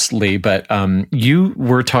closely. But you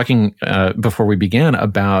were talking before we began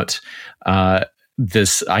about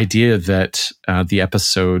this idea that the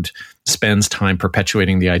episode spends time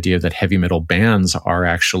perpetuating the idea that heavy metal bands are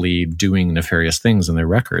actually doing nefarious things in their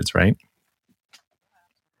records, right?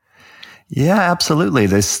 Yeah, absolutely.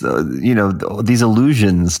 This, these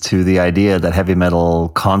allusions to the idea that heavy metal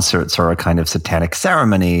concerts are a kind of satanic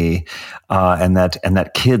ceremony, and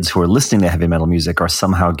that kids who are listening to heavy metal music are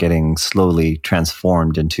somehow getting slowly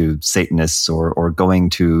transformed into Satanists or going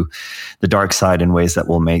to the dark side in ways that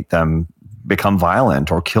will make them become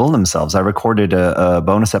violent or kill themselves. I recorded a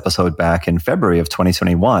bonus episode back in February of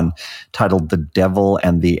 2021 titled "The Devil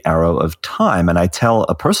and the Arrow of Time," and I tell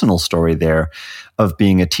a personal story there of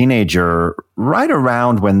being a teenager right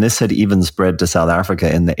around when this had even spread to South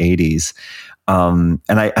Africa in the 80s. And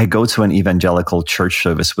I go to an evangelical church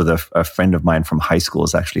service with a friend of mine from high school,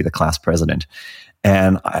 is actually the class president.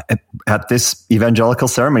 And at this evangelical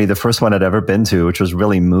ceremony, the first one I'd ever been to, which was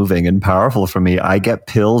really moving and powerful for me, I get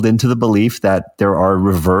pilled into the belief that there are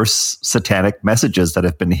reverse satanic messages that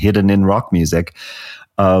have been hidden in rock music.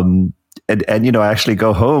 And I actually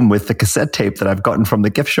go home with the cassette tape that I've gotten from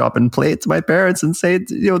the gift shop and play it to my parents and say,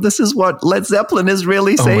 this is what Led Zeppelin is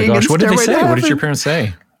really saying. Oh my gosh, what did they say? What did your parents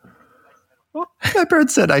say? Well, my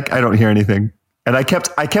parents said, I don't hear anything. And I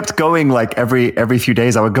kept going, like every few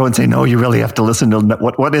days I would go and say, no, you really have to listen to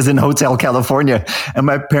what is in Hotel California. And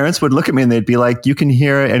my parents would look at me and they'd be like, you can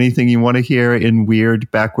hear anything you want to hear in weird,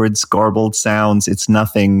 backwards, garbled sounds. It's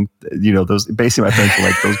nothing, those, basically my parents were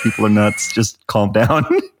like, those people are nuts. Just calm down.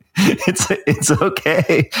 It's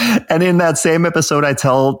okay. And in that same episode, I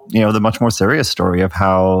tell, the much more serious story of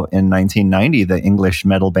how in 1990, the English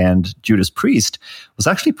metal band Judas Priest was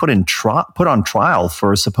actually put on trial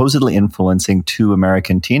for supposedly influencing two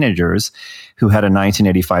American teenagers who had a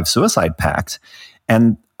 1985 suicide pact.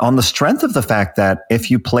 And on the strength of the fact that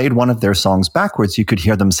if you played one of their songs backwards, you could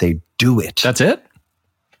hear them say, "Do it." That's it.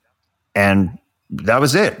 And that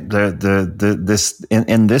was it. This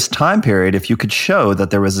in this time period, if you could show that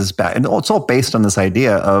there was this and it's all based on this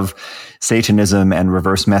idea of Satanism and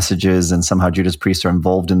reverse messages, and somehow Judas Priest are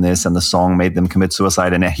involved in this, and the song made them commit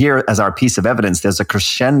suicide. And here, as our piece of evidence, there's a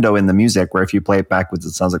crescendo in the music where if you play it backwards,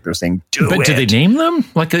 it sounds like they're saying, "Do it." But do they name them?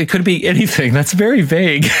 Like it could be anything. That's very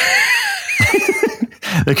vague.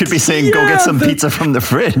 They could be saying, "Go get some pizza from the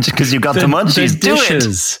fridge because you got the munchies." Do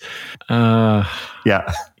it.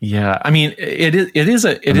 Yeah. I mean, it is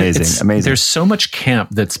amazing. There's so much camp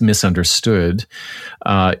that's misunderstood.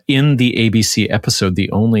 In the ABC episode,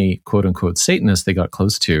 the only quote unquote Satanist they got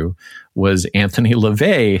close to was Anthony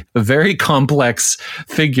LaVey, a very complex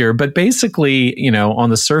figure, but basically, on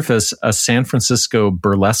the surface, a San Francisco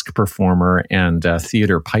burlesque performer and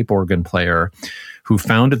theater pipe organ player who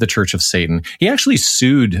founded the Church of Satan. He actually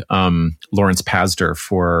sued Lawrence Pasdar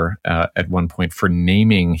for at one point for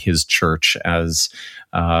naming his church as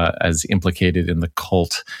implicated in the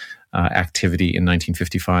cult activity in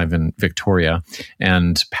 1955 in Victoria.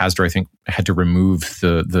 And Pasdar, I think, had to remove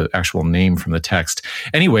the actual name from the text.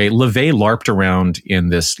 Anyway, LaVey LARPed around in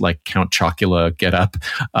this like Count Chocula getup,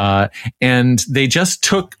 and they just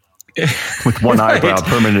took with one eyebrow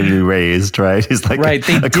permanently raised, right? He's like they a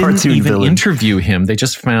didn't cartoon even villain. interview him. They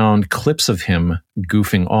just found clips of him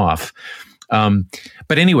goofing off.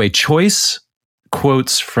 But anyway, choice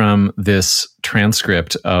quotes from this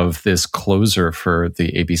transcript of this closer for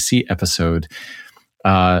the ABC episode.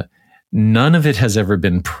 None of it has ever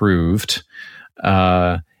been proved.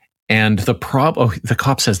 And the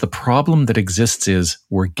cop says the problem that exists is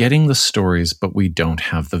we're getting the stories, but we don't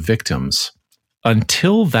have the victims.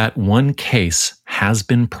 Until that one case has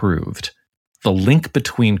been proved, the link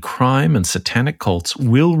between crime and satanic cults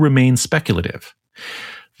will remain speculative.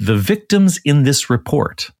 The victims in this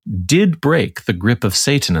report did break the grip of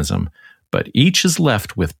Satanism, but each is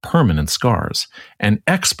left with permanent scars, and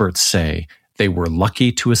experts say they were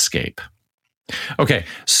lucky to escape. Okay,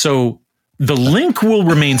 so the link will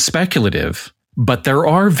remain speculative, but there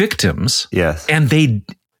are victims. Yes. And they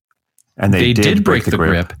did break the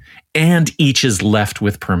grip, and each is left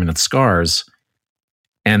with permanent scars.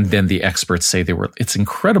 And then the experts say it's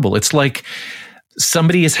incredible. It's like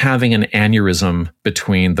somebody is having an aneurysm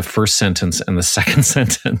between the first sentence and the second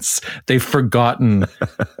sentence. They've forgotten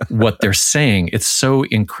what they're saying. It's so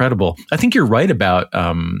incredible. I think you're right about,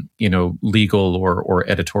 legal or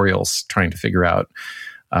editorials trying to figure out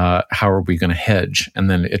how are we going to hedge? And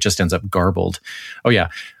then it just ends up garbled. Oh, yeah.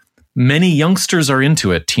 Many youngsters are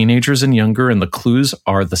into it, teenagers and younger, and the clues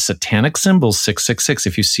are the satanic symbols 666.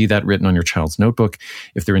 If you see that written on your child's notebook,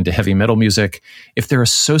 if they're into heavy metal music, if they're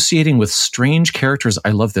associating with strange characters,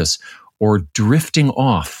 I love this, or drifting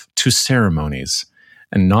off to ceremonies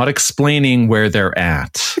and not explaining where they're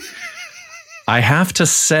at. I have to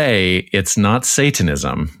say, it's not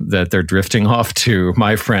Satanism that they're drifting off to,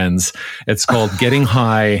 my friends. It's called getting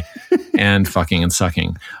high and fucking and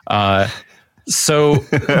sucking.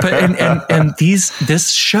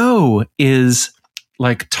 This show is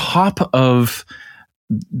like top of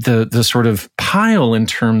the sort of pile in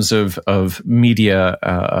terms of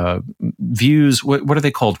media views. What are they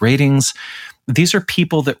called? Ratings. These are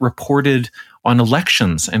people that reported on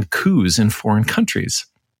elections and coups in foreign countries.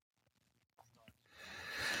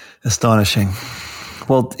 Astonishing.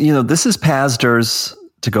 Well, this is Pazder's,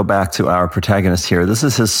 to go back to our protagonist here, this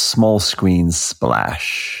is his small screen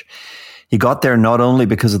splash. He got there not only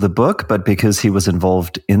because of the book, but because he was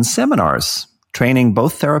involved in seminars, training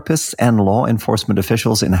both therapists and law enforcement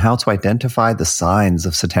officials in how to identify the signs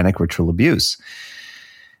of satanic ritual abuse.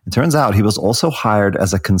 It turns out he was also hired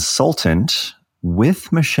as a consultant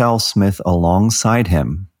with Michelle Smith alongside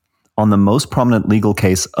him on the most prominent legal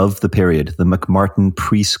case of the period, the McMartin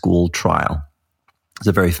preschool trial. It's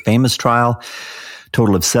a very famous trial. A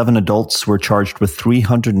total of 7 adults were charged with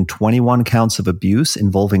 321 counts of abuse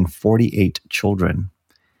involving 48 children.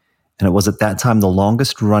 And it was at that time the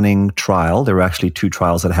longest running trial. There were actually 2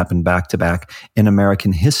 trials that happened back to back in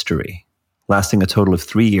American history, lasting a total of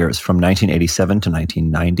 3 years from 1987 to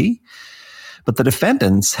 1990. But the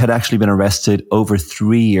defendants had actually been arrested over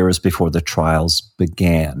 3 years before the trials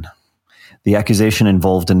began. The accusation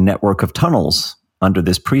involved a network of tunnels under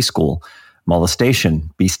this preschool, molestation,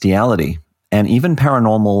 bestiality, and even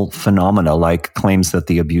paranormal phenomena like claims that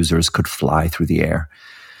the abusers could fly through the air.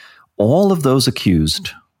 All of those accused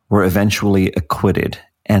were eventually acquitted,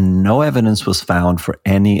 and no evidence was found for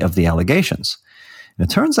any of the allegations. And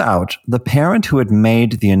it turns out the parent who had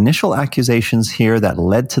made the initial accusations here that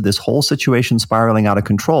led to this whole situation spiraling out of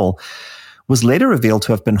control was later revealed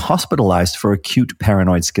to have been hospitalized for acute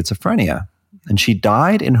paranoid schizophrenia. And she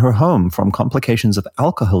died in her home from complications of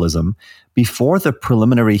alcoholism before the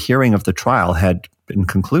preliminary hearing of the trial had been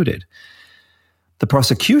concluded. The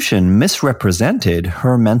prosecution misrepresented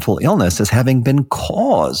her mental illness as having been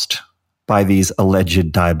caused by these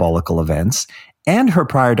alleged diabolical events, and her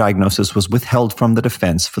prior diagnosis was withheld from the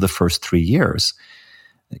defense for the first 3 years.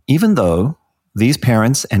 Even though these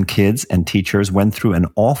parents and kids and teachers went through an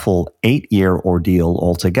awful 8-year ordeal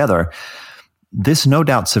altogether, this no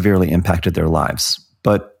doubt severely impacted their lives,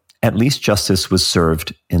 but at least justice was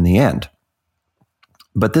served in the end.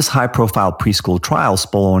 But this high-profile preschool trial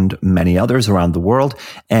spawned many others around the world,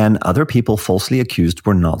 and other people falsely accused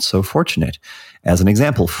were not so fortunate. As an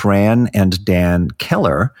example, Fran and Dan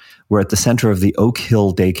Keller were at the center of the Oak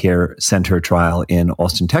Hill Daycare Center trial in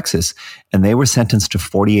Austin, Texas, and they were sentenced to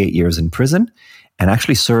 48 years in prison and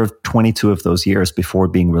actually served 22 of those years before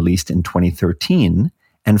being released in 2013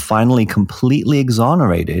 and finally completely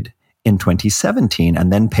exonerated in 2017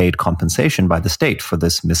 and then paid compensation by the state for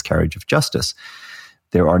this miscarriage of justice.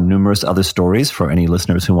 There are numerous other stories for any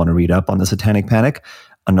listeners who want to read up on the Satanic Panic.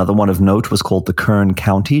 Another one of note was called the Kern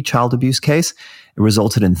County child abuse case. It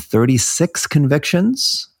resulted in 36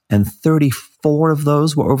 convictions, and 34 of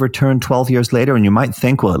those were overturned 12 years later. And you might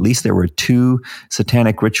think, well, at least there were 2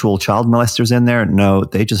 satanic ritual child molesters in there. No,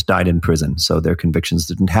 they just died in prison, so their convictions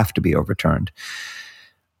didn't have to be overturned.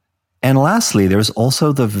 And lastly, there's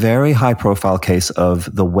also the very high-profile case of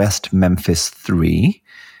the West Memphis 3,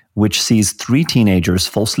 which sees 3 teenagers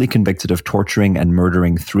falsely convicted of torturing and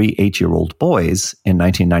murdering 3 8-year-old boys in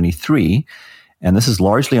 1993. And this is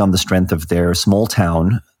largely on the strength of their small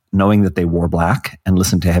town knowing that they wore black and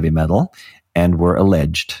listened to heavy metal and were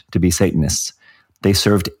alleged to be Satanists. They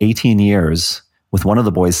served 18 years with one of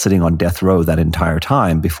the boys sitting on death row that entire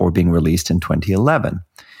time before being released in 2011.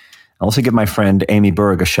 I'll also give my friend Amy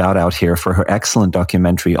Berg a shout out here for her excellent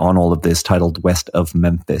documentary on all of this titled West of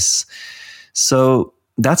Memphis. So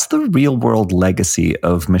that's the real world legacy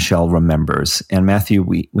of Michelle Remembers. And Matthew,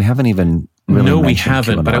 we haven't even really No, we mentioned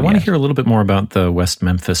haven't, but I QAnon want to yet. hear a little bit more about the West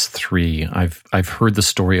Memphis 3. I've heard the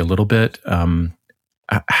story a little bit.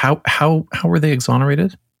 How were they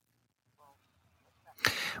exonerated?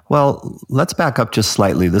 Well, let's back up just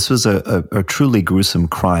slightly. This was a truly gruesome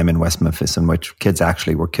crime in West Memphis in which kids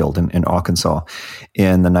actually were killed in Arkansas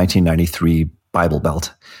in the 1993 Bible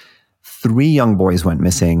Belt. 3 young boys went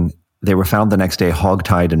missing. They were found the next day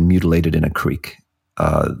hogtied and mutilated in a creek.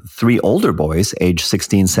 3 older boys, aged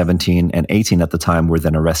 16, 17, and 18 at the time, were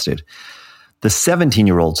then arrested. The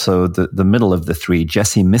 17-year-old, so the middle of the 3,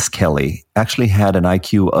 Jesse Miskelly, actually had an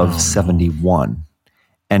IQ of 71.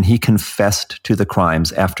 And he confessed to the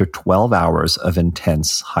crimes after 12 hours of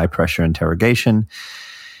intense high-pressure interrogation.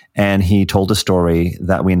 And he told a story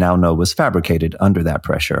that we now know was fabricated under that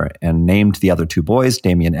pressure and named the other two boys,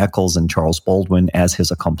 Damien Eccles and Charles Baldwin, as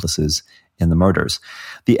his accomplices in the murders.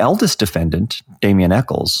 The eldest defendant, Damien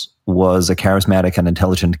Eccles, was a charismatic and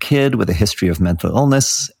intelligent kid with a history of mental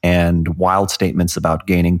illness and wild statements about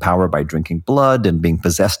gaining power by drinking blood and being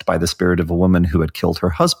possessed by the spirit of a woman who had killed her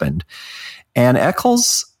husband. And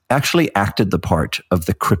Eccles actually acted the part of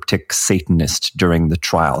the cryptic Satanist during the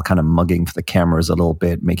trial, kind of mugging for the cameras a little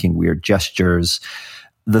bit, making weird gestures.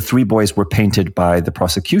 The three boys were painted by the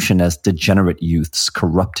prosecution as degenerate youths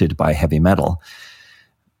corrupted by heavy metal.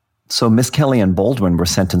 So Miss Kelly and Baldwin were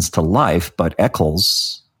sentenced to life, but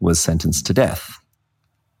Eccles was sentenced to death.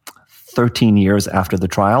 13 years after the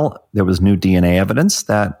trial, there was new DNA evidence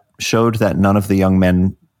that showed that none of the young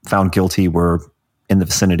men found guilty were in the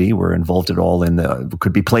vicinity, were involved at all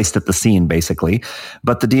could be placed at the scene, basically.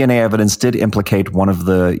 But the DNA evidence did implicate one of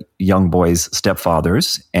the young boys'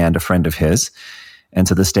 stepfathers and a friend of his. And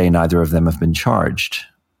to this day, neither of them have been charged.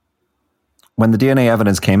 When the DNA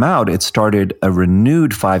evidence came out, it started a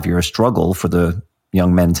renewed 5-year struggle for the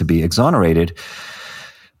young men to be exonerated.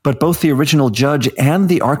 But both the original judge and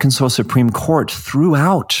the Arkansas Supreme Court threw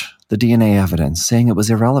out the DNA evidence, saying it was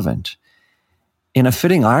irrelevant. In a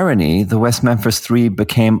fitting irony, the West Memphis Three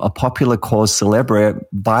became a popular cause célèbre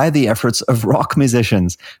by the efforts of rock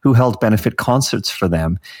musicians who held benefit concerts for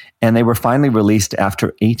them. And they were finally released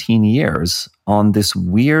after 18 years on this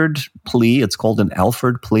weird plea. It's called an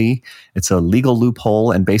Alford plea. It's a legal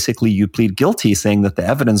loophole. And basically you plead guilty, saying that the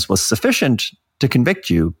evidence was sufficient to convict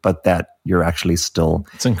you, but that you're actually still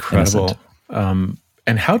It's incredible. And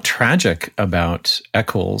how tragic about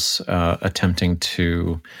Eccles attempting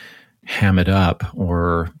to ham it up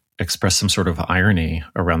or express some sort of irony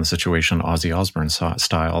around the situation, Ozzy Osbourne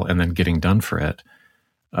style, and then getting done for it.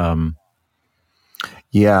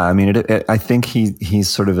 Yeah, I mean, I think he's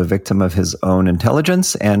sort of a victim of his own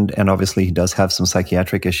intelligence, and obviously he does have some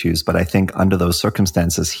psychiatric issues. But I think under those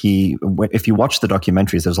circumstances, if you watch the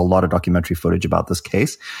documentaries, there's a lot of documentary footage about this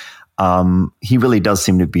case. He really does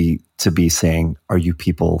seem to be saying, "Are you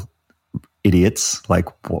people idiots? Like,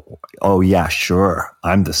 oh yeah, sure,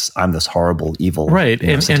 I'm this horrible, evil, right?" And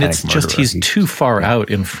it's murderer. just he's too far out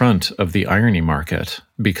in front of the irony market,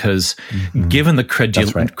 because given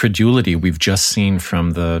the credulity we've just seen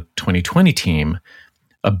from the 2020 team,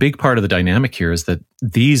 a big part of the dynamic here is that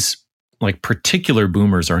these like particular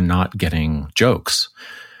boomers are not getting jokes.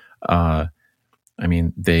 I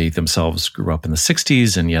mean, they themselves grew up in the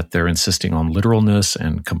 60s, and yet they're insisting on literalness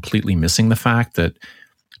and completely missing the fact that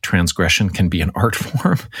transgression can be an art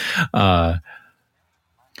form.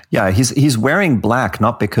 Yeah, he's wearing black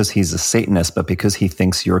not because he's a Satanist, but because he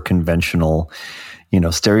thinks your conventional,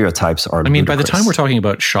 stereotypes are. I mean, by the time we're talking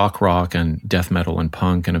about shock rock and death metal and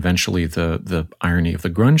punk, and eventually the irony of the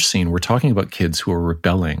grunge scene, we're talking about kids who are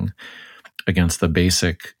rebelling against the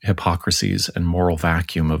basic hypocrisies and moral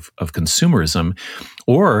vacuum of consumerism,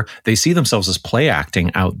 or they see themselves as play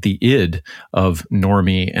acting out the id of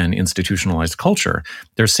normie and institutionalized culture.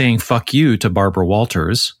 They're saying fuck you to Barbara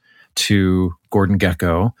Walters, to Gordon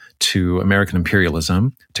Gekko, to American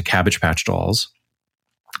imperialism, to Cabbage Patch Dolls.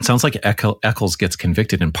 It sounds like Eccles gets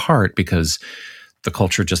convicted in part because the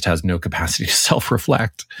culture just has no capacity to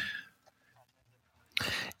self-reflect.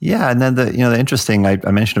 Yeah, and then the interesting, I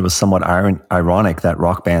mentioned it was somewhat ironic that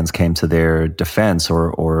rock bands came to their defense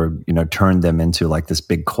or turned them into like this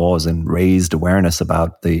big cause and raised awareness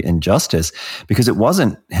about the injustice, because it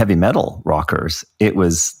wasn't heavy metal rockers, it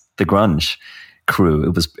was the grunge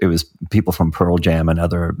crew. It was people from Pearl Jam and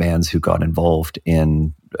other bands who got involved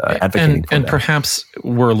in advocating for and them. Perhaps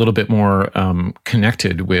were a little bit more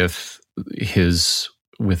connected with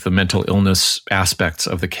the mental illness aspects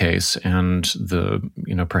of the case and the,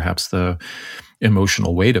 perhaps the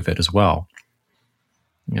emotional weight of it as well.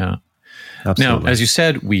 Yeah. Absolutely. Now, as you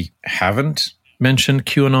said, we haven't mentioned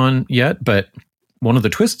QAnon yet, but one of the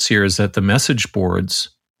twists here is that the message boards,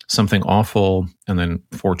 Something Awful, and then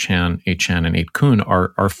 4chan, 8chan, and 8kun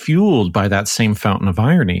are fueled by that same fountain of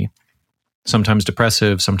irony, sometimes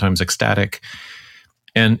depressive, sometimes ecstatic.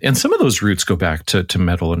 And some of those roots go back to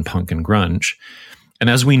metal and punk and grunge. And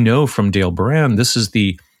as we know from Dale Baran, this is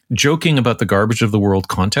the joking about the garbage of the world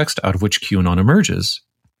context out of which QAnon emerges.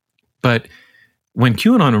 But when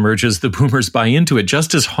QAnon emerges, the boomers buy into it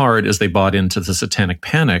just as hard as they bought into the satanic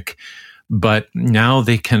panic, but now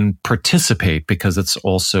they can participate because it's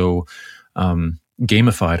also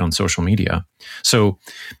gamified on social media. So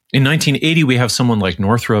in 1980, we have someone like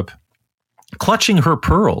Northrop clutching her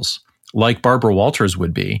pearls like Barbara Walters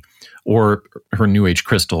would be, or her New Age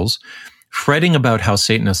crystals, fretting about how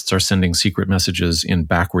Satanists are sending secret messages in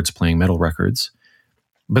backwards playing metal records.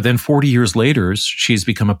 But then 40 years later, she's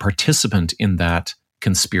become a participant in that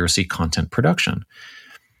conspiracy content production.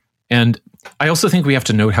 And I also think we have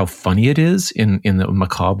to note how funny it is in the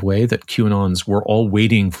macabre way that QAnons were all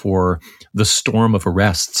waiting for the storm of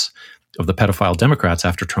arrests of the pedophile Democrats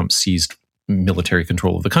after Trump seized military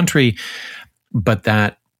control of the country. But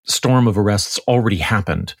that storm of arrests already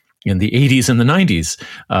happened in the 80s and the 90s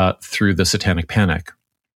through the Satanic Panic.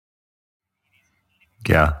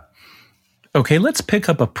 Yeah. Okay, let's pick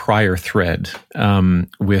up a prior thread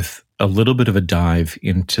with a little bit of a dive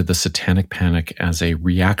into the Satanic Panic as a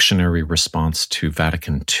reactionary response to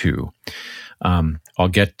Vatican II. I'll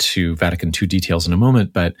get to Vatican II details in a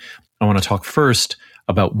moment, but I want to talk first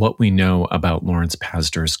about what we know about Lawrence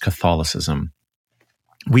Pastor's Catholicism.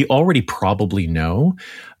 We already probably know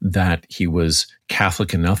that he was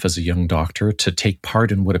Catholic enough as a young doctor to take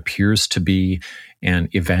part in what appears to be an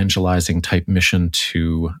evangelizing type mission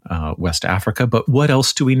to West Africa. But what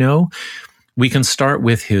else do we know? We can start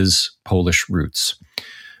with his Polish roots.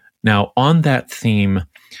 Now, on that theme,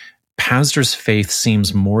 Pastor's faith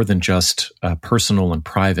seems more than just personal and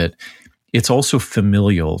private. It's also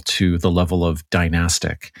familial to the level of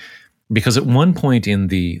dynastic. Because at one point in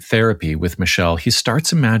the therapy with Michelle, he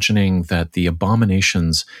starts imagining that the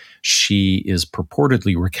abominations she is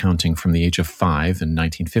purportedly recounting from the age of 5 in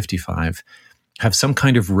 1955 have some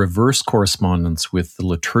kind of reverse correspondence with the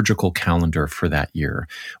liturgical calendar for that year,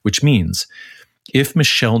 which means if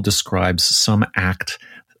Michelle describes some act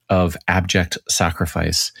of abject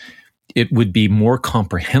sacrifice, it would be more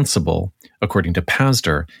comprehensible, according to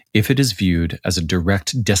Pastor, if it is viewed as a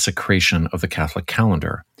direct desecration of the Catholic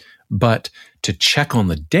calendar. But to check on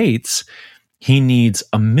the dates, he needs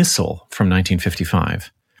a missal from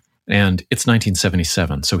 1955. And it's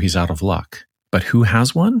 1977, so he's out of luck. But who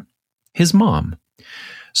has one? His mom.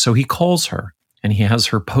 So he calls her, and he has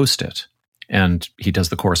her post it, and he does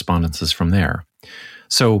the correspondences from there.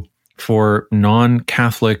 So for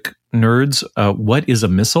non-Catholic nerds, what is a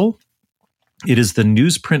missal? It is the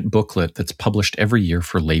newsprint booklet that's published every year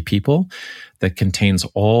for lay people that contains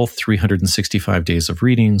all 365 days of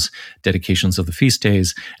readings, dedications of the feast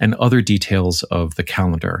days, and other details of the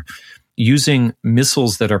calendar. Using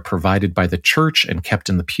missals that are provided by the church and kept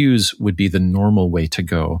in the pews would be the normal way to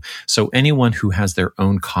go. So anyone who has their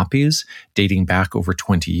own copies dating back over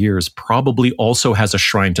 20 years probably also has a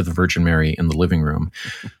shrine to the Virgin Mary in the living room.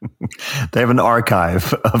 They have an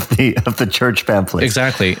archive of the church pamphlets.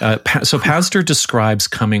 Exactly. So Pastor describes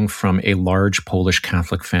coming from a large Polish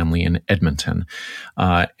Catholic family in Edmonton.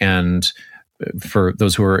 And for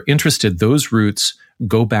those who are interested, those roots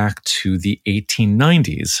go back to the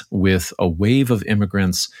 1890s with a wave of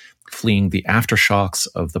immigrants fleeing the aftershocks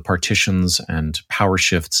of the partitions and power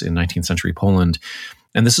shifts in 19th century Poland.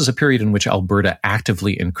 And this is a period in which Alberta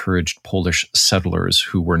actively encouraged Polish settlers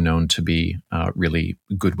who were known to be really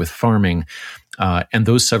good with farming. And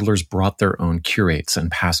those settlers brought their own curates and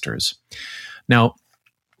pastors. Now,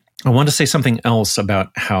 I want to say something else about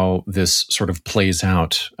how this sort of plays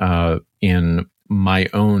out in my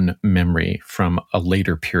own memory from a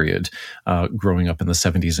later period, growing up in the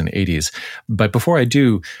 70s and 80s. But before I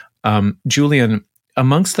do, Julian,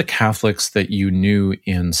 amongst the Catholics that you knew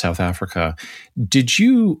in South Africa, did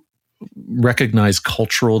you recognize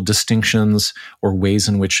cultural distinctions or ways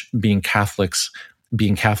in which being Catholic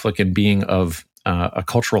and being of a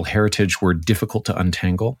cultural heritage were difficult to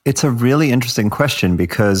untangle? It's a really interesting question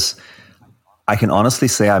because I can honestly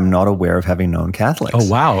say I'm not aware of having known Catholics. Oh,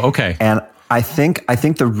 wow. Okay. And I think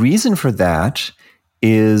the reason for that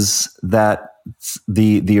is that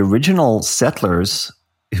the original settlers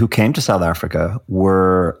who came to South Africa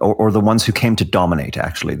were, or the ones who came to dominate,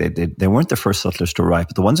 actually. They weren't the first settlers to arrive,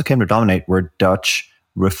 but the ones who came to dominate were Dutch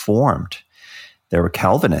Reformed. They were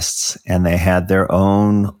Calvinists, and they had their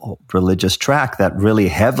own religious track that really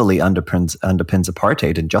heavily underpins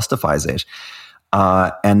apartheid and justifies it.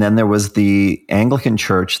 And then there was the Anglican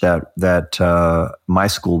Church that my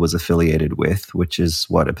school was affiliated with, which is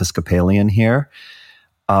Episcopalian here.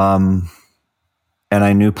 And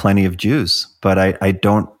I knew plenty of Jews, but I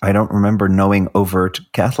don't remember knowing overt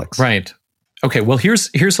Catholics. Right. Okay. Well, here's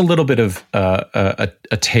a little bit of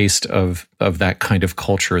a taste of that kind of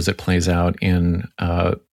culture as it plays out in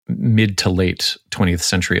mid to late 20th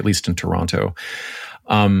century, at least in Toronto.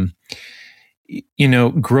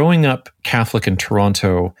 Growing up Catholic in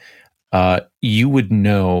Toronto, you would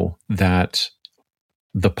know that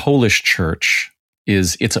the Polish church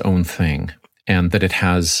is its own thing and that it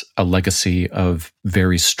has a legacy of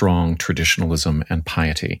very strong traditionalism and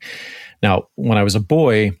piety. Now, when I was a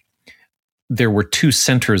boy, there were two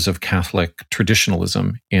centers of Catholic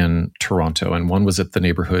traditionalism in Toronto, and one was at the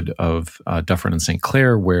neighborhood of Dufferin and St.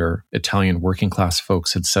 Clair, where Italian working class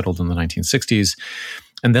folks had settled in the 1960s.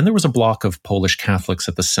 And then there was a block of Polish Catholics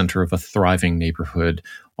at the center of a thriving neighborhood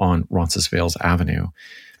on Roncesvalles Avenue.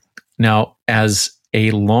 Now, as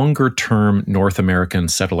a longer-term North American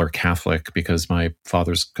settler Catholic, because my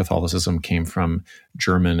father's Catholicism came from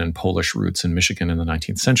German and Polish roots in Michigan in the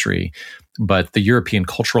 19th century, but the European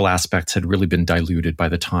cultural aspects had really been diluted by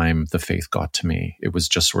the time the faith got to me. It was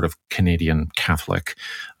just sort of Canadian Catholic.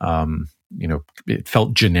 It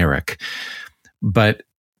felt generic. But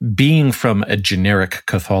being from a generic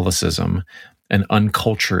Catholicism, an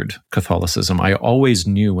uncultured Catholicism, I always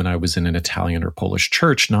knew when I was in an Italian or Polish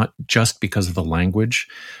church, not just because of the language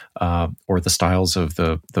or the styles of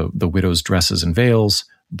the widows' dresses and veils,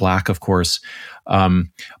 black, of course,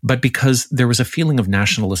 but because there was a feeling of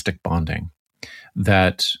nationalistic bonding,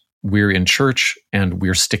 that we're in church and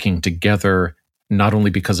we're sticking together, not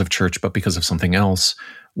only because of church, but because of something else.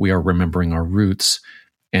 We are remembering our roots.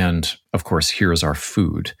 And of course, here is our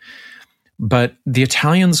food. But the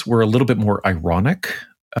Italians were a little bit more ironic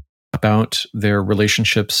about their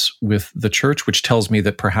relationships with the church, which tells me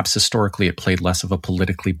that perhaps historically it played less of a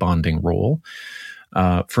politically bonding role.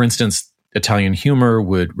 For instance, Italian humor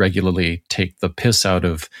would regularly take the piss out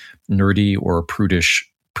of nerdy or prudish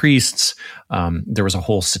priests. There was a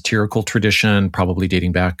whole satirical tradition, probably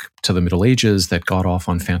dating back to the Middle Ages, that got off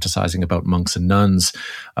on fantasizing about monks and nuns,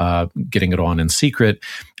 getting it on in secret.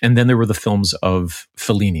 And then there were the films of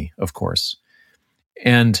Fellini, of course.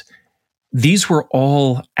 And these were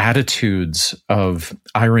all attitudes of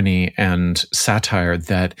irony and satire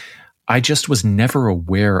that I just was never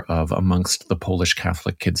aware of amongst the Polish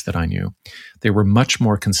Catholic kids that I knew. They were much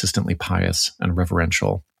more consistently pious and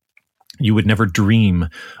reverential. You would never dream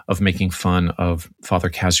of making fun of Father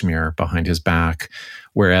Casimir behind his back.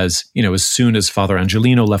 Whereas, as soon as Father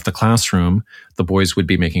Angelino left the classroom, the boys would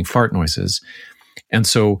be making fart noises. And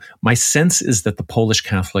so my sense is that the Polish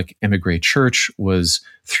Catholic Emigre Church was,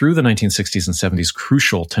 through the 1960s and 70s,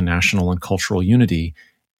 crucial to national and cultural unity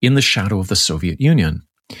in the shadow of the Soviet Union,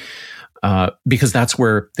 because that's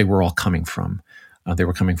where they were all coming from. They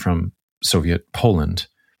were coming from Soviet Poland.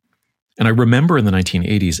 And I remember in the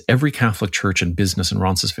 1980s, every Catholic church and business in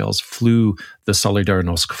Roncesvalles flew the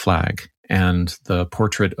Solidarnosc flag, and the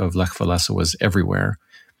portrait of Lech Walesa was everywhere,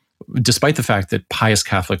 despite the fact that pious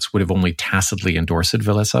Catholics would have only tacitly endorsed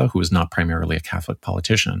Walesa, who was not primarily a Catholic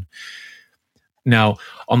politician. Now,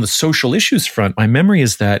 on the social issues front, my memory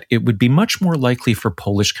is that it would be much more likely for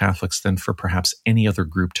Polish Catholics than for perhaps any other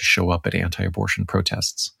group to show up at anti-abortion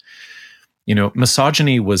protests.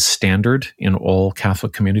 Misogyny was standard in all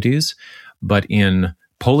Catholic communities, but in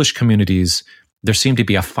Polish communities, there seemed to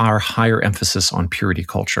be a far higher emphasis on purity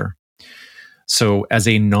culture. So as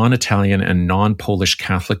a non-Italian and non-Polish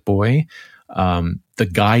Catholic boy, the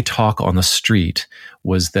guy talk on the street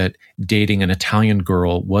was that dating an Italian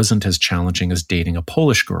girl wasn't as challenging as dating a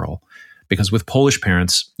Polish girl, because with Polish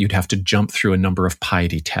parents, you'd have to jump through a number of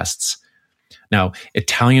piety tests. Now,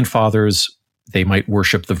 Italian fathers, they might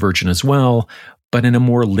worship the Virgin as well, but in a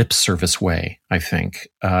more lip service way, I think.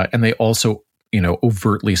 And they also,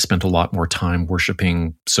 overtly spent a lot more time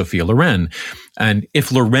worshiping Sophia Loren. And if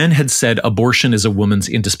Loren had said abortion is a woman's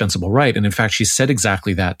indispensable right, and in fact, she said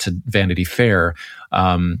exactly that to Vanity Fair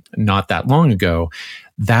not that long ago,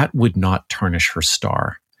 that would not tarnish her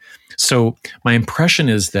star. So my impression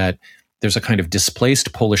is that there's a kind of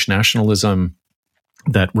displaced Polish nationalism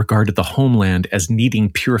that regarded the homeland as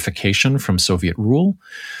needing purification from Soviet rule,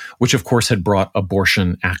 which of course had brought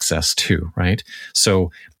abortion access too, right? So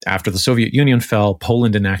after the Soviet Union fell,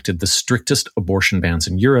 Poland enacted the strictest abortion bans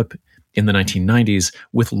in Europe in the 1990s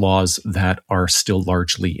with laws that are still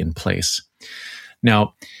largely in place.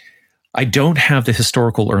 Now, I don't have the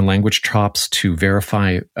historical or language chops to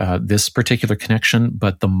verify this particular connection,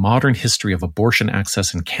 but the modern history of abortion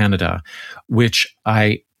access in Canada, which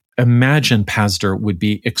I imagine Pazder would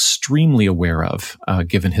be extremely aware of,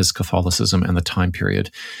 given his Catholicism and the time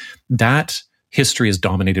period. That history is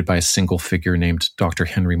dominated by a single figure named Dr.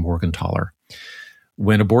 Henry Morgentaler.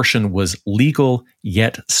 When abortion was legal,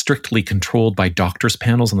 yet strictly controlled by doctors'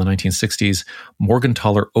 panels in the 1960s,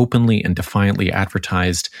 Morgentaler openly and defiantly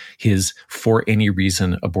advertised his for any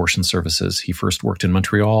reason abortion services. He first worked in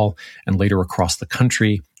Montreal and later across the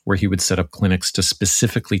country, where he would set up clinics to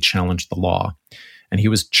specifically challenge the law. And he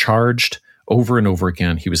was charged over and over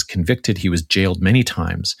again. He was convicted. He was jailed many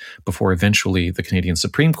times before eventually the Canadian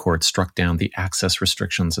Supreme Court struck down the access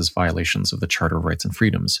restrictions as violations of the Charter of Rights and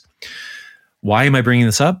Freedoms. Why am I bringing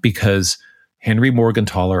this up? Because Henry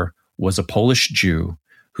Morgentaler was a Polish Jew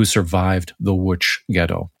who survived the Łódź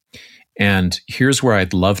ghetto. And here's where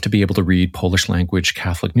I'd love to be able to read Polish language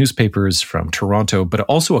Catholic newspapers from Toronto, but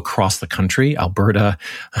also across the country, Alberta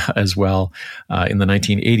as well, in the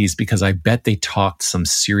 1980s, because I bet they talked some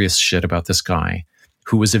serious shit about this guy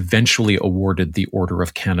who was eventually awarded the Order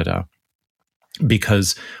of Canada,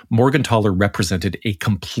 because Morgenthaler represented a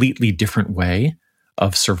completely different way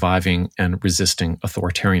of surviving and resisting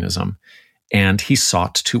authoritarianism. And he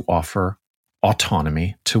sought to offer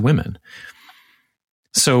autonomy to women.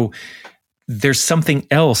 So there's something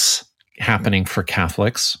else happening for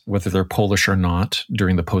Catholics, whether they're Polish or not,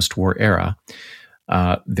 during the post-war era.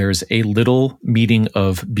 There's a little meeting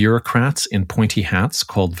of bureaucrats in pointy hats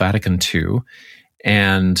called Vatican II.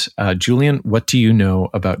 And Julian, what do you know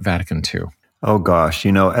about Vatican II? Oh gosh,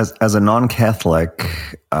 as a non-Catholic,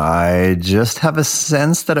 I just have a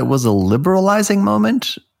sense that it was a liberalizing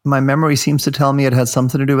moment. My memory seems to tell me it had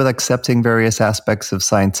something to do with accepting various aspects of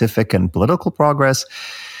scientific and political progress,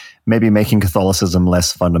 maybe making Catholicism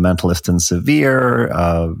less fundamentalist and severe,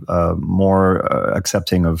 more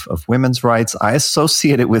accepting of women's rights. I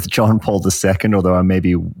associate it with John Paul II, although I may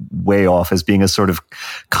be way off, as being a sort of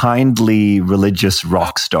kindly religious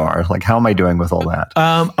rock star. Like, how am I doing with all that?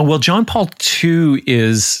 Well, John Paul II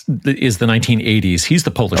is the 1980s. He's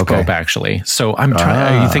the Polish Pope, actually. So I'm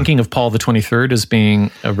trying. Are you thinking of Paul the 23rd as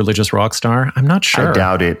being a religious rock star? I'm not sure. I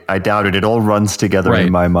doubt it. It all runs together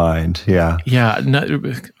in my mind. Yeah. Yeah.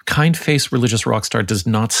 No, kind-faced religious rock star does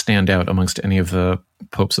not stand out amongst any of the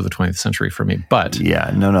popes of the 20th century for me. But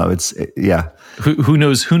yeah, who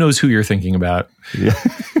knows who you're thinking about? Yeah.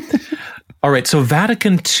 All right. So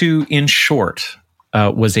Vatican II, in short,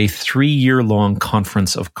 was a 3-year-long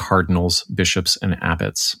conference of cardinals, bishops, and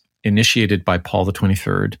abbots initiated by Paul the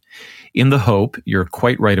 23rd, in the hope, you're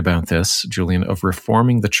quite right about this, Julian, of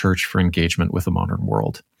reforming the church for engagement with the modern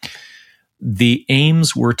world. The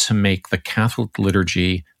aims were to make the Catholic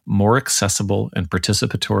liturgy more accessible and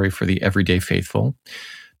participatory for the everyday faithful,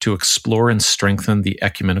 to explore and strengthen the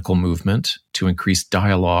ecumenical movement, to increase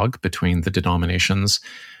dialogue between the denominations,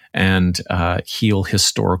 and heal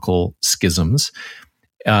historical schisms,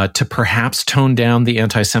 to perhaps tone down the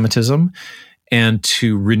anti-Semitism, and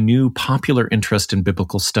to renew popular interest in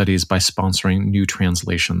biblical studies by sponsoring new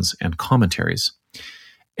translations and commentaries.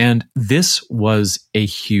 And this was a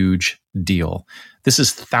huge deal. This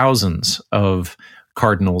is thousands of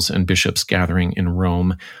cardinals and bishops gathering in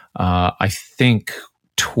Rome. I think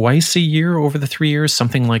twice a year over the 3 years,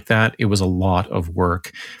 something like that. It was a lot of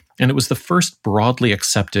work. And it was the first broadly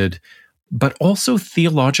accepted, but also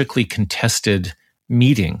theologically contested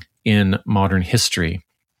meeting in modern history.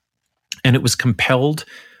 And it was compelled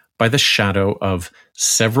by the shadow of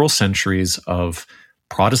several centuries of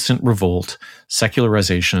Protestant revolt,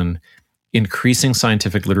 secularization, increasing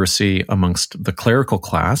scientific literacy amongst the clerical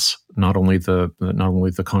class, not only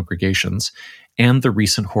the congregations, and the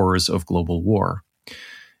recent horrors of global war.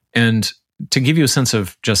 And to give you a sense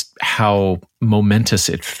of just how momentous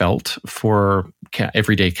it felt for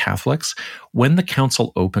everyday Catholics, when the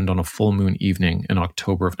council opened on a full moon evening in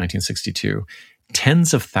October of 1962,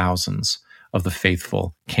 tens of thousands of the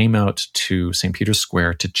faithful came out to St. Peter's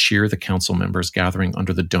Square to cheer the council members gathering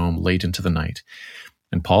under the dome late into the night.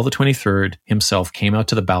 And Paul the 23rd himself came out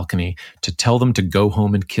to the balcony to tell them to go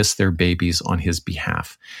home and kiss their babies on his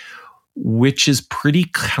behalf, which is pretty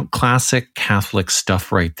classic Catholic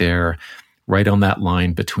stuff right there, right on that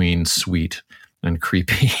line between sweet and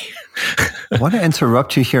creepy. I want to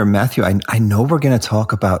interrupt you here, Matthew. I know we're going to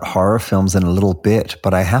talk about horror films in a little bit,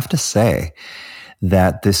 but I have to say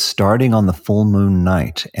that this starting on the full moon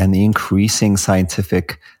night and the increasing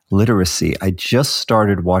scientific literacy, I just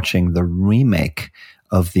started watching the remake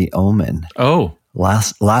of The Omen. Oh.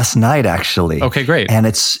 Last night, actually. Okay, great. And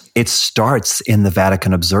it starts in the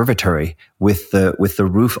Vatican Observatory with the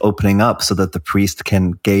roof opening up so that the priest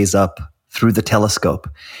can gaze up through the telescope,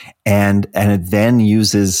 and it then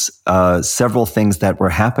uses several things that were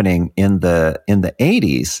happening in the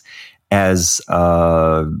 80s as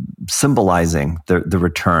symbolizing the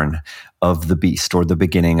return of the beast or the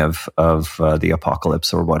beginning of the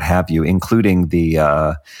apocalypse or what have you, including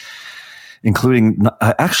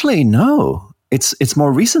actually no. It's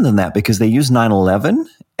more recent than that because they use 9/11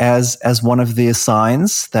 as one of the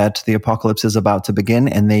signs that the apocalypse is about to begin,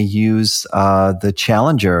 and they use the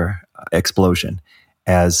Challenger explosion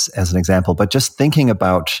as an example. But just thinking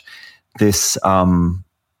about this,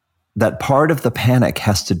 that part of the panic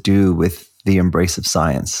has to do with the embrace of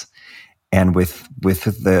science and with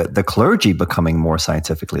the clergy becoming more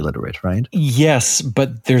scientifically literate, right? Yes,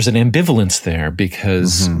 but there's an ambivalence there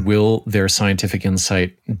because will their scientific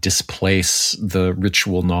insight displace the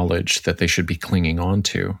ritual knowledge that they should be clinging on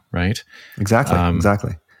to, right?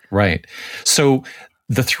 Exactly. Right. So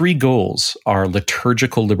the three goals are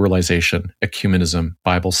liturgical liberalization, ecumenism,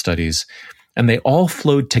 Bible studies, and they all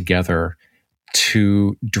flowed together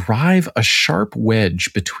to drive a sharp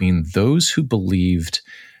wedge between those who believed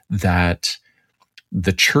that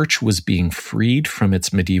the church was being freed from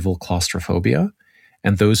its medieval claustrophobia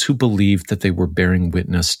and those who believed that they were bearing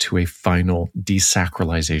witness to a final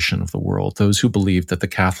desacralization of the world, those who believed that the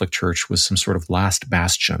Catholic Church was some sort of last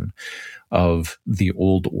bastion of the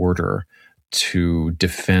old order to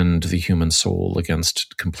defend the human soul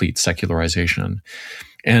against complete secularization.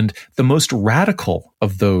 And the most radical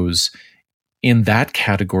of those in that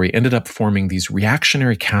category ended up forming these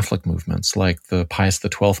reactionary Catholic movements like the Pius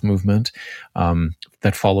XII movement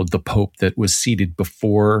that followed the Pope that was seated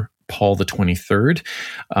before Paul the 23rd.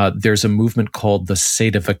 There's a movement called the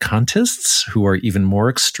Sedevacantists, who are even more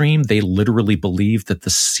extreme. They literally believe that the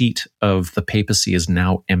seat of the papacy is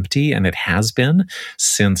now empty, and it has been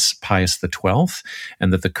since Pius XII,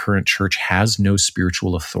 and that the current church has no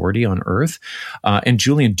spiritual authority on earth. And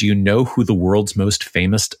Julian, do you know who the world's most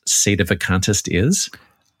famous Sedevacantist is?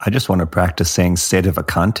 I just want to practice saying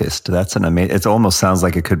Sedevacantist. That's an amazing. It almost sounds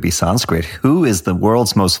like it could be Sanskrit. Who is the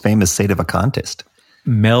world's most famous Sedevacantist?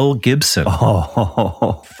 Mel Gibson,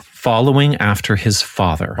 following after his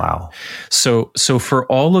father. Wow. So for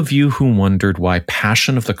all of you who wondered why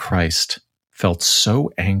Passion of the Christ felt so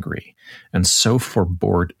angry and so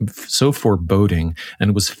foreboding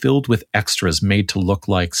and was filled with extras made to look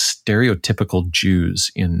like stereotypical Jews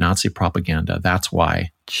in Nazi propaganda, that's why.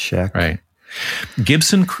 Check. Right.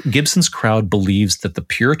 Gibson's crowd believes that the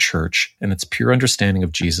pure church and its pure understanding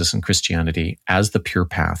of Jesus and Christianity as the pure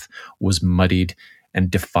path was muddied and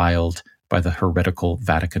defiled by the heretical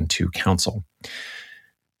Vatican II Council.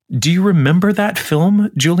 Do you remember that film,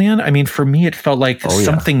 Julian? I mean, for me, it felt like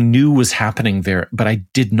something new was happening there, but I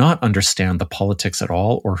did not understand the politics at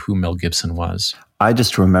all or who Mel Gibson was. I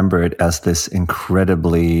just remember it as this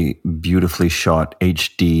incredibly beautifully shot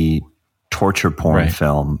HD torture porn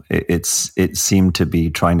film. It seemed to be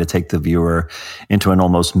trying to take the viewer into an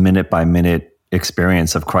almost minute-by-minute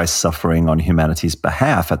experience of Christ's suffering on humanity's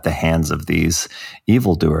behalf at the hands of these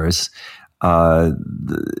evildoers. This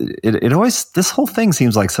whole thing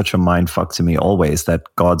seems like such a mind fuck to me always, that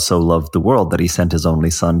God so loved the world that he sent his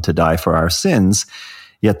only son to die for our sins.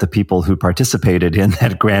 Yet the people who participated in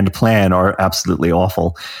that grand plan are absolutely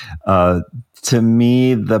awful. To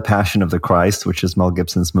me, The Passion of the Christ, which is Mel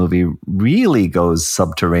Gibson's movie, really goes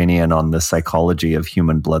subterranean on the psychology of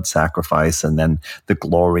human blood sacrifice and then the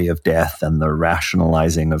glory of death and the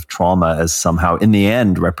rationalizing of trauma as somehow, in the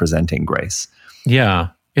end, representing grace. Yeah,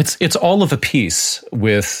 it's all of a piece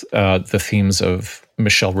with the themes of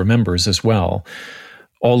Michelle Remembers as well.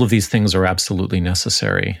 All of these things are absolutely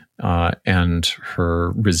necessary, and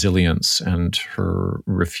her resilience and her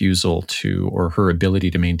refusal to, or her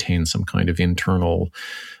ability to maintain some kind of internal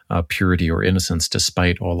purity or innocence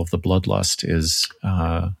despite all of the bloodlust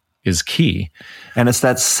is key. And it's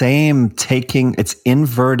that same it's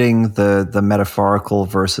inverting the metaphorical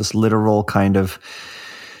versus literal kind of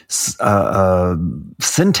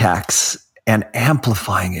syntax and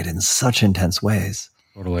amplifying it in such intense ways.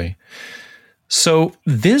 Totally. So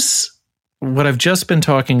what I've just been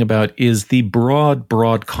talking about is the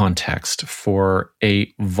broad context for a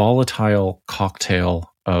volatile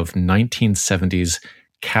cocktail of 1970s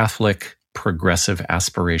Catholic progressive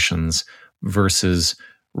aspirations versus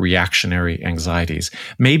reactionary anxieties.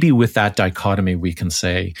 Maybe with that dichotomy, we can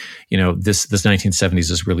say, this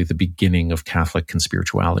 1970s is really the beginning of Catholic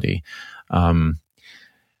conspirituality.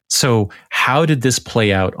 So how did this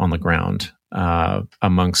play out on the ground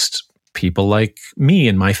amongst people like me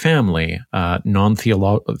and my family,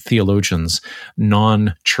 non-theologians,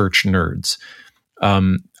 non-church nerds?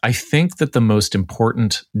 I think that the most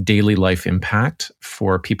important daily life impact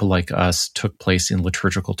for people like us took place in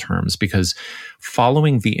liturgical terms, because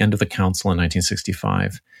following the end of the council in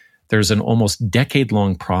 1965, there's an almost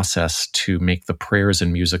decade-long process to make the prayers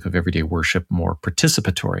and music of everyday worship more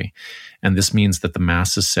participatory. And this means that the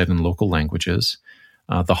Mass is said in local languages.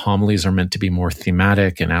 The homilies are meant to be more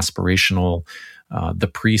thematic and aspirational.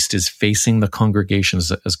 The priest is facing the congregation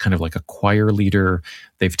as kind of like a choir leader.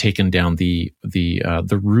 They've taken down the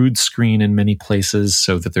rood screen in many places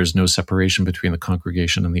so that there's no separation between the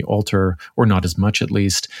congregation and the altar, or not as much at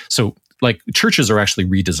least. So like churches are actually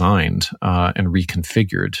redesigned and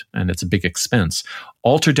reconfigured, and it's a big expense.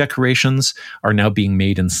 Altar decorations are now being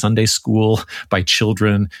made in Sunday school by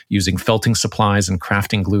children using felting supplies and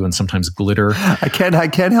crafting glue and sometimes glitter. I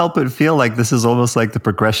can't help but feel like this is almost like the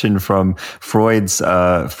progression from Freud's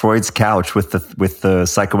couch with the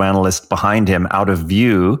psychoanalyst behind him out of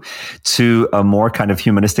view to a more kind of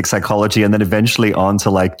humanistic psychology, and then eventually on to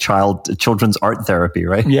like children's art therapy,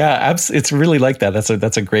 right? Yeah, it's really like that.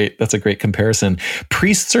 That's a great comparison.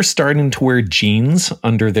 Priests are starting to wear jeans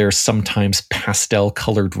under their sometimes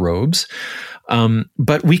pastel-colored robes.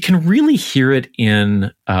 But we can really hear it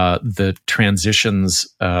in the transitions,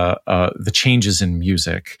 the changes in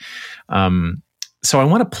music. So I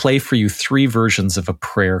want to play for you 3 versions of a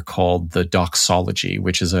prayer called the Doxology,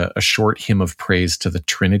 which is a short hymn of praise to the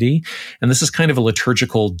Trinity. And this is kind of a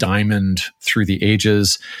liturgical diamond through the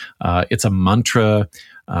ages. It's a mantra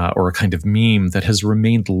or a kind of meme that has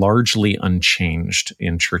remained largely unchanged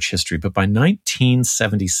in church history. But by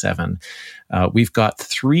 1977, we've got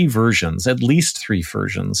 3 versions, at least 3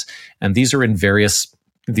 versions, and these are in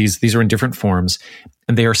these are in different forms,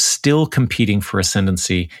 and they are still competing for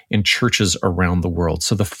ascendancy in churches around the world.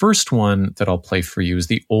 So the first one that I'll play for you is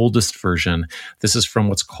the oldest version. This is from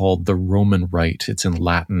what's called the Roman Rite. It's in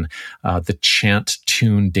Latin. The chant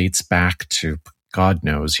tune dates back to, God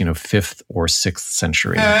knows, 5th or 6th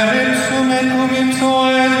century.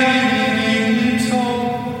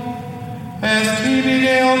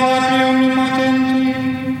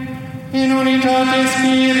 In unitate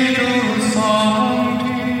Spiritus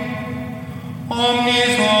Sancti,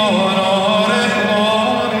 omnis honor et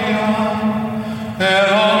gloria, per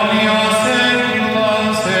omnia saecula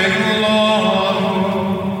saeculorum.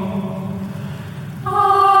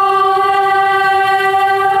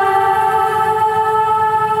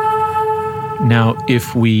 Now,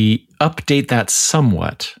 if we update that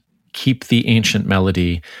somewhat, keep the ancient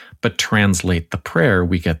melody, but translate the prayer,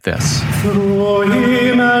 we get this. Through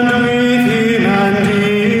him and with him and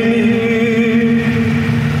in him,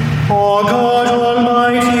 O God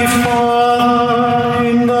Almighty Father,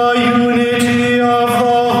 in the unity of the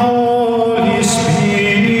Holy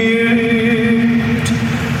Spirit,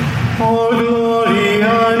 all glory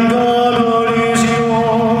and honor is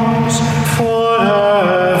yours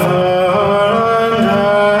forever and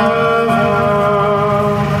ever.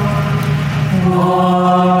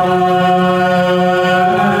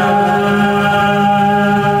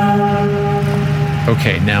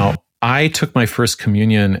 Okay, now I took my first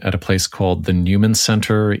communion at a place called the Newman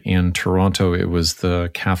Center in Toronto. It was the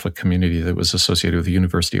Catholic community that was associated with the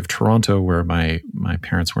University of Toronto, where my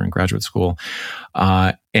parents were in graduate school.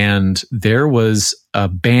 And there was a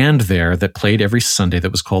band there that played every Sunday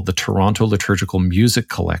that was called the Toronto Liturgical Music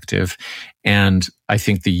Collective. And I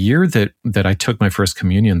think the year that I took my first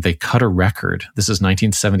communion, they cut a record. This is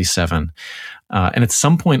 1977. And at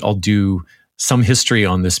some point I'll do some history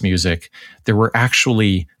on this music. There were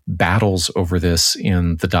actually battles over this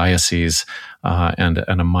in the diocese and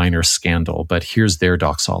a minor scandal, but here's their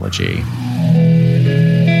doxology.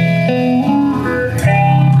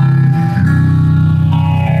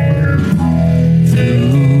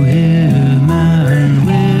 Through him and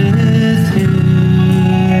with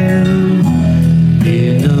him,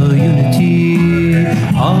 in the unity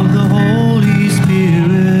of the Holy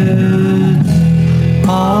Spirit,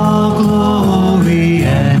 all glory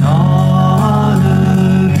and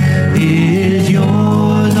honor is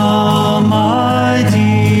yours, Almighty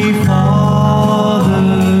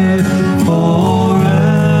Father, forever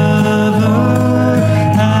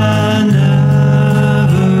and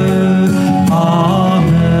ever.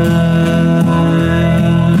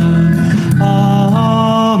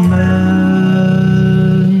 Amen.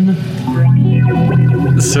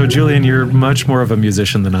 Amen. So, Julian, you're much more of a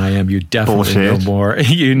musician than I am. You definitely know more.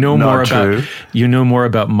 You know more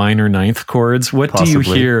about minor ninth chords. What do you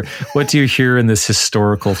hear? What do you hear in this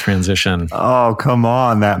historical transition? Oh, come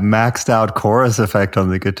on. That maxed out chorus effect on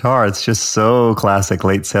the guitar. It's just so classic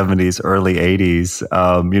late 70s, early 80s,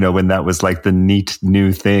 when that was like the neat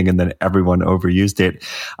new thing and then everyone overused it.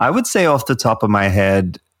 I would say off the top of my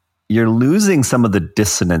head, you're losing some of the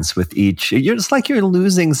dissonance with each. You're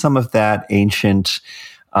losing some of that ancient,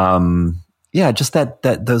 just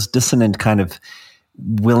that those dissonant kind of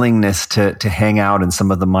willingness to hang out in some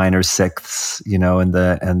of the minor sixths, and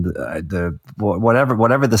the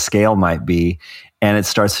whatever the scale might be, and it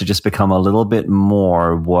starts to just become a little bit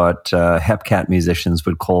more what hepcat musicians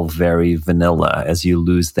would call very vanilla, as you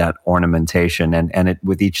lose that ornamentation, and it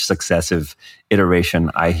with each successive iteration,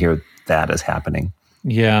 I hear that as happening.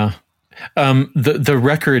 Yeah. The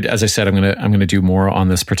record, as I said, I'm gonna do more on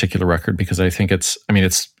this particular record because I think it's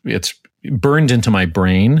burned into my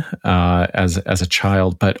brain as a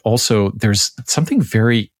child, but also there's something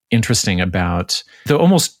very interesting about the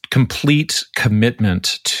almost complete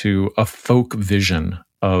commitment to a folk vision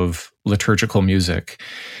of liturgical music.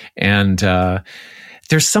 And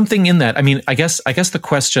there's something in that. I mean, I guess the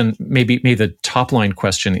question, maybe the top line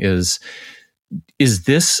question is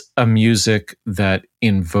this a music that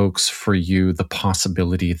invokes for you the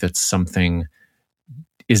possibility that something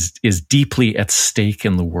is deeply at stake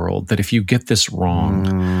in the world, that if you get this wrong,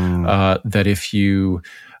 that if you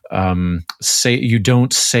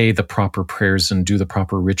don't say the proper prayers and do the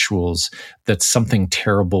proper rituals, that something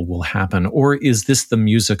terrible will happen? Or is this the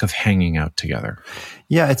music of hanging out together?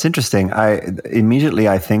 Yeah, it's interesting. I immediately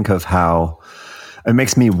think of how it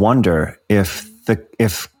makes me wonder if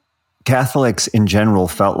Catholics in general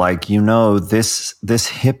felt like, this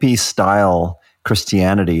hippie style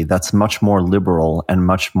Christianity that's much more liberal and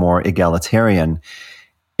much more egalitarian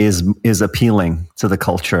is appealing to the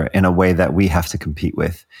culture in a way that we have to compete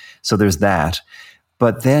with. So there's that.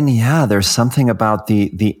 But then, there's something about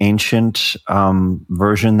the ancient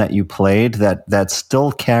version that you played that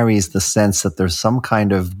still carries the sense that there's some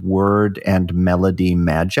kind of word and melody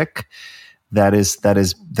magic that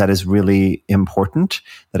is really important,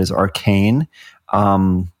 that is arcane.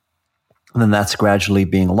 And then that's gradually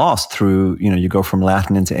being lost through, you go from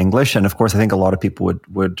Latin into English. And of course, I think a lot of people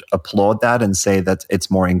would applaud that and say that it's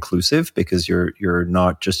more inclusive because you're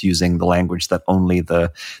not just using the language that only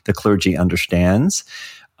the clergy understands,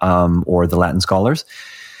 or the Latin scholars.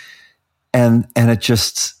 And it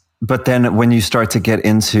just, but then when you start to get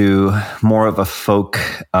into more of a folk,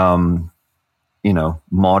 modern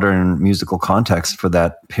musical context for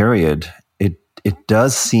that period, it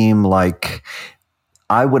does seem like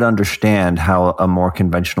I would understand how a more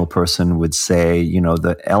conventional person would say,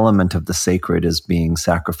 the element of the sacred is being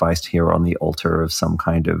sacrificed here on the altar of some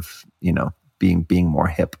kind of, being more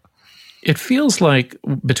hip. It feels like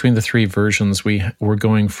between the three versions, we're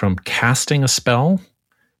going from casting a spell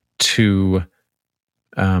to,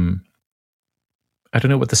 I don't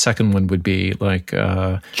know what the second one would be, like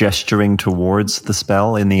gesturing towards the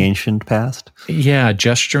spell in the ancient past. Yeah,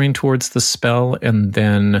 gesturing towards the spell. And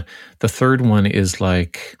then the third one is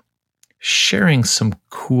like sharing some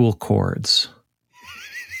cool chords.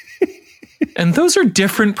 And those are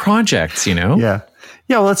different projects, Yeah.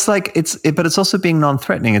 Yeah, well, it's like, but it's also being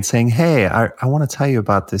non-threatening. It's saying, hey, I want to tell you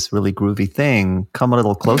about this really groovy thing. Come a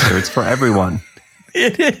little closer. It's for everyone.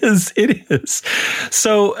 It is.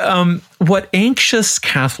 So what anxious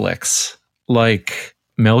Catholics like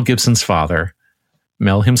Mel Gibson's father,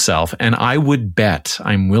 Mel himself, and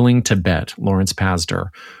I'm willing to bet Lawrence Pasdar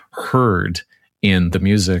heard in the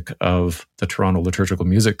music of the Toronto Liturgical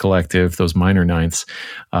Music Collective, those minor ninths,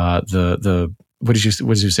 the what did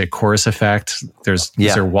you say? Chorus effect. Is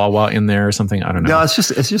there wah-wah in there or something? I don't know. No, it's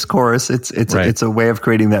just chorus. It's a way of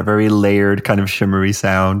creating that very layered kind of shimmery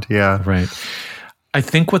sound. Yeah. Right. I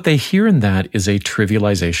think what they hear in that is a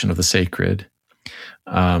trivialization of the sacred.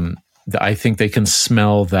 I think they can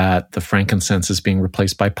smell that the frankincense is being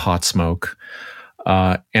replaced by pot smoke,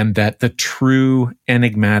 and that the true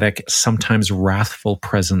enigmatic, sometimes wrathful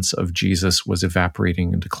presence of Jesus was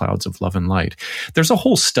evaporating into clouds of love and light. There's a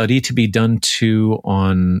whole study to be done too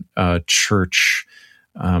on church.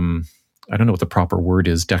 I don't know what the proper word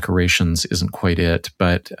is. Decorations isn't quite it,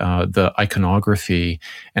 but the iconography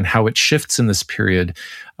and how it shifts in this period.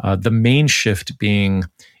 The main shift being,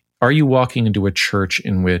 are you walking into a church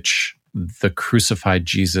in which the crucified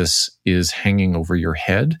Jesus is hanging over your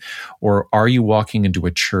head? Or are you walking into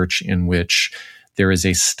a church in which there is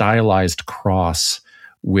a stylized cross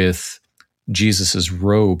with Jesus's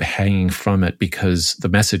robe hanging from it because the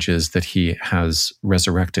message is that he has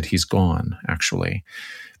resurrected, he's gone, actually.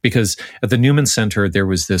 Because at the Newman Center, there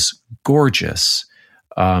was this gorgeous,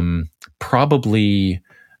 probably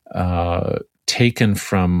taken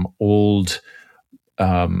from old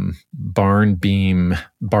barn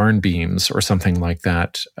beams or something like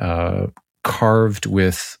that, carved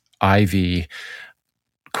with ivy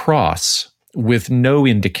cross with no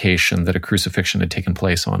indication that a crucifixion had taken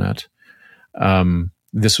place on it.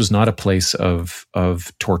 This was not a place of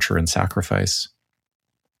torture and sacrifice.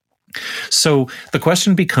 So the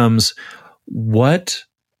question becomes, what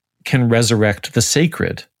can resurrect the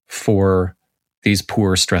sacred for these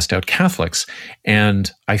poor, stressed out Catholics? And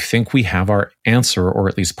I think we have our answer, or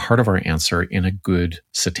at least part of our answer, in a good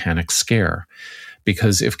satanic scare.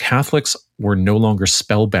 Because if Catholics were no longer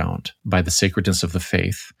spellbound by the sacredness of the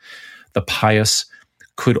faith, the pious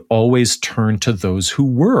could always turn to those who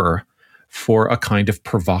were for a kind of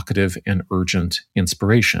provocative and urgent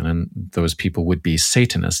inspiration. And those people would be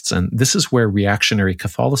Satanists. And this is where reactionary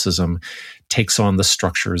Catholicism takes on the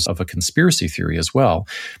structures of a conspiracy theory as well.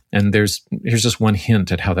 And here's just one hint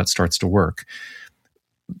at how that starts to work.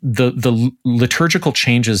 The liturgical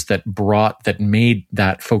changes that made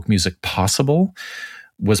that folk music possible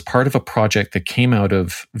was part of a project that came out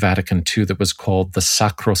of Vatican II that was called the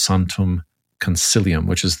Sacrosanctum Concilium,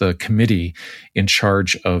 which is the committee in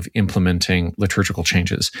charge of implementing liturgical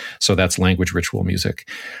changes. So that's language, ritual, music.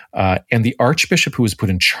 And the archbishop who was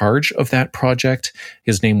put in charge of that project,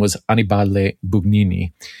 his name was Annibale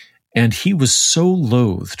Bugnini. And he was so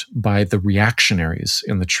loathed by the reactionaries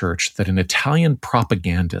in the church that an Italian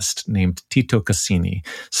propagandist named Tito Cassini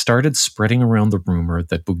started spreading around the rumor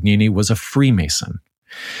that Bugnini was a Freemason,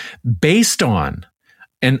 based on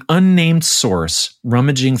an unnamed source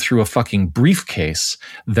rummaging through a fucking briefcase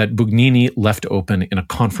that Bugnini left open in a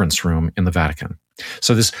conference room in the Vatican.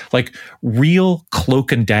 So this like real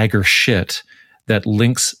cloak and dagger shit that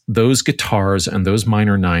links those guitars and those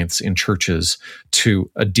minor ninths in churches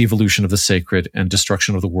to a devolution of the sacred and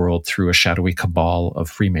destruction of the world through a shadowy cabal of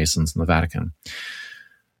Freemasons in the Vatican.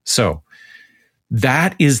 So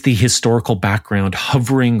that is the historical background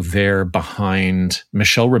hovering there behind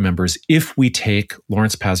Michelle Remembers if we take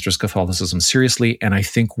Lawrence Pastor's Catholicism seriously, and I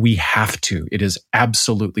think we have to. It is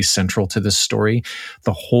absolutely central to this story.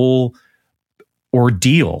 The whole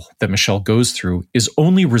ordeal that Michelle goes through is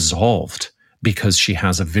only resolved because she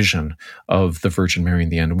has a vision of the Virgin Mary in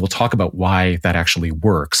the end. And we'll talk about why that actually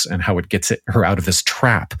works and how it gets her out of this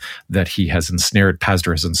trap that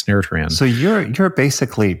Pastor has ensnared her in. So you're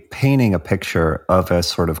basically painting a picture of a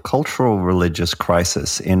sort of cultural religious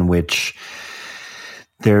crisis in which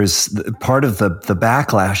there's part of the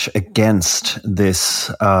backlash against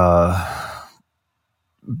this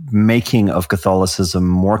making of Catholicism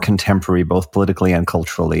more contemporary, both politically and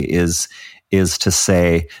culturally, is to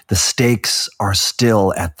say the stakes are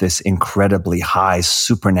still at this incredibly high,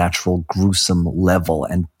 supernatural, gruesome level,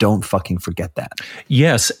 and don't fucking forget that.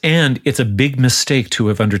 Yes, and it's a big mistake to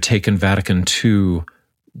have undertaken Vatican II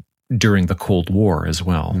during the Cold War as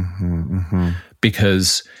well,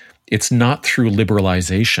 because it's not through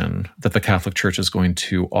liberalization that the Catholic Church is going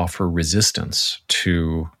to offer resistance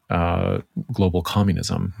to global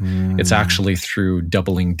communism. It's actually through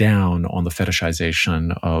doubling down on the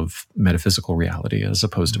fetishization of metaphysical reality as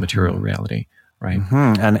opposed to material reality, right?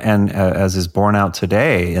 And as is borne out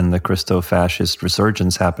today in the Christo-fascist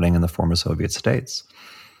resurgence happening in the former Soviet states.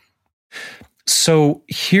 So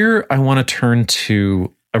here I want to turn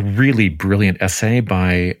to a really brilliant essay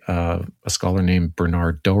by a scholar named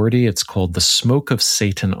Bernard Doherty. It's called The Smoke of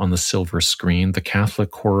Satan on the Silver Screen, the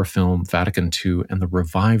Catholic Horror Film, Vatican II, and the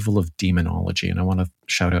Revival of Demonology. And I want to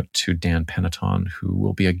shout out to Dan Penneton, who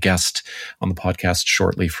will be a guest on the podcast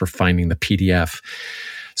shortly, for finding the PDF.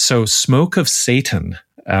 So Smoke of Satan.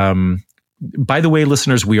 By the way,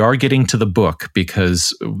 listeners, we are getting to the book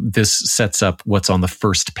because this sets up what's on the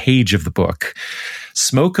first page of the book.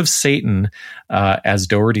 Smoke of Satan, as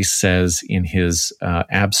Doherty says in his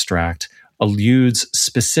abstract, alludes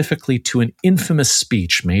specifically to an infamous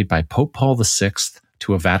speech made by Pope Paul VI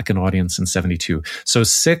to a Vatican audience in 72. So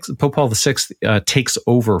Pope Paul VI takes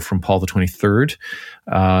over from Paul the 23rd,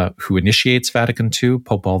 who initiates Vatican II.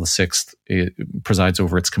 Pope Paul VI presides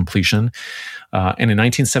over its completion. And in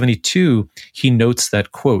 1972, he notes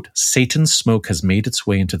that, quote, Satan's smoke has made its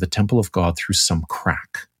way into the temple of God through some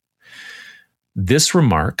crack. This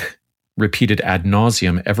remark, repeated ad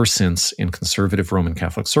nauseum ever since in conservative Roman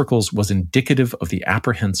Catholic circles, was indicative of the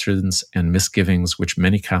apprehensions and misgivings which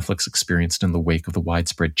many Catholics experienced in the wake of the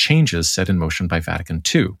widespread changes set in motion by Vatican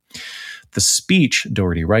II. The speech,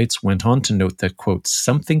 Doherty writes, went on to note that, quote,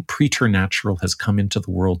 something preternatural has come into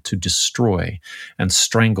the world to destroy and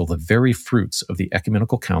strangle the very fruits of the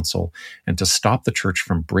ecumenical council and to stop the church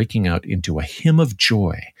from breaking out into a hymn of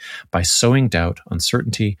joy by sowing doubt,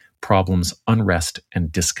 uncertainty, problems, unrest, and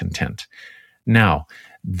discontent. Now,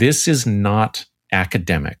 this is not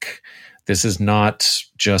academic. This is not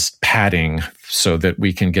just padding so that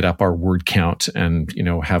we can get up our word count and,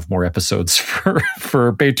 have more episodes for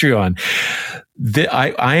Patreon.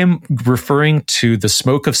 I am referring to the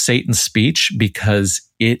Smoke of Satan speech because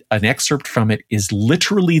an excerpt from it is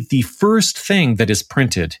literally the first thing that is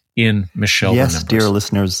printed in Michelle Remembers. Yes, dear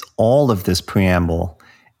listeners, all of this preamble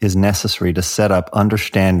is necessary to set up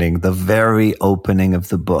understanding the very opening of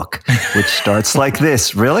the book, which starts like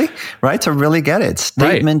this. Really? Right? To really get it.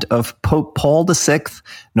 Statement of Pope Paul VI,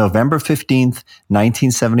 November 15th,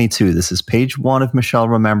 1972. This is page 1 of Michelle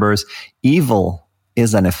Remembers. Evil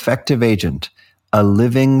is an effective agent, a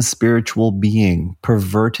living spiritual being,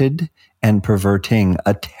 perverted and perverting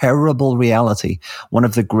a terrible reality. One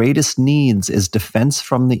of the greatest needs is defense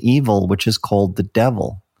from the evil, which is called the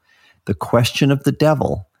devil. The question of the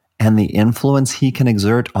devil and the influence he can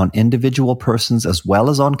exert on individual persons as well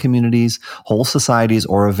as on communities, whole societies,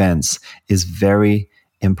 or events is very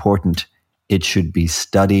important. It should be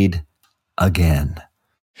studied again.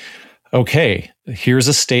 Okay, here's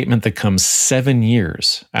a statement that comes 7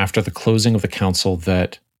 years after the closing of the council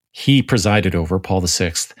that he presided over, Paul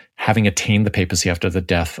VI, having attained the papacy after the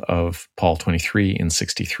death of Paul XXIII in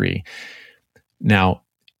 63. Now,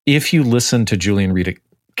 if you listen to Julian read it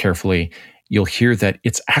carefully, you'll hear that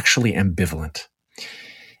it's actually ambivalent.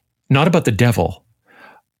 Not about the devil,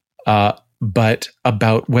 but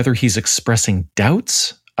about whether he's expressing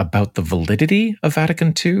doubts about the validity of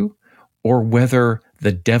Vatican II, or whether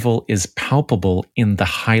the devil is palpable in the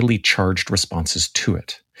highly charged responses to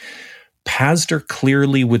it. Pazder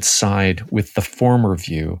clearly would side with the former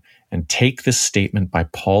view and take this statement by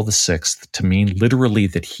Paul VI to mean literally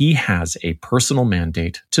that he has a personal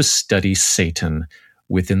mandate to study Satan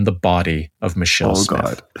within the body of Michelle Smith.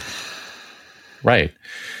 God. Right.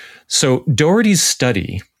 So Doherty's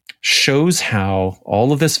study shows how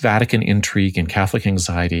all of this Vatican intrigue and Catholic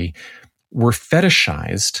anxiety were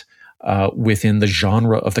fetishized within the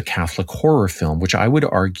genre of the Catholic horror film, which I would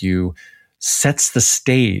argue sets the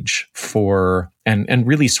stage for and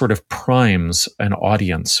really sort of primes an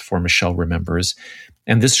audience for Michelle Remembers.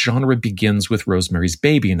 And this genre begins with Rosemary's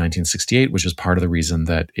Baby in 1968, which is part of the reason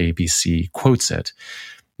that ABC quotes it.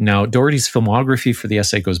 Now, Doherty's filmography for the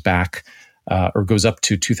essay goes back or goes up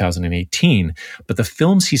to 2018, but the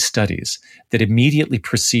films he studies that immediately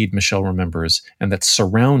precede Michelle Remembers and that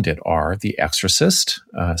surround it are The Exorcist,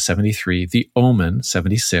 73, The Omen,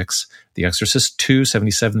 76, The Exorcist 2,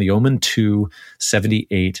 77, The Omen 2,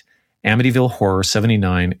 78, Amityville Horror,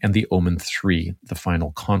 79, and The Omen 3, The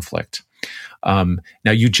Final Conflict.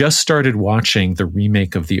 Now, you just started watching the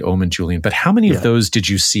remake of The Omen, Julian, but how many of those did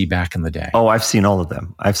you see back in the day? Oh, I've seen all of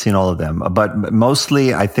them. But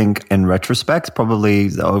mostly, I think, in retrospect,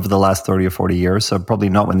 probably over the last 30 or 40 years, so probably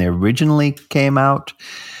not when they originally came out.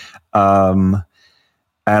 And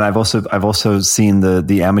I've also seen the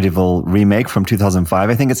Amityville remake from 2005.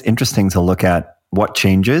 I think it's interesting to look at what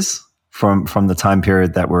changes from the time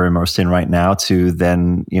period that we're immersed in right now to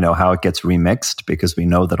then, how it gets remixed, because we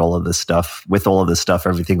know that all of this stuff,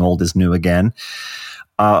 everything old is new again.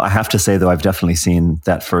 I have to say, though, I've definitely seen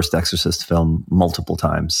that first Exorcist film multiple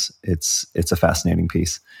times. It's a fascinating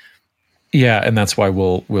piece. Yeah, and that's why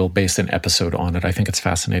we'll base an episode on it. I think it's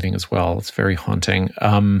fascinating as well. It's very haunting.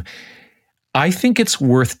 I think it's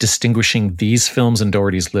worth distinguishing these films in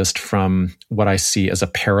Doherty's list from what I see as a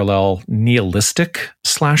parallel nihilistic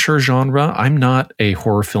slasher genre. I'm not a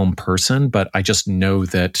horror film person, but I just know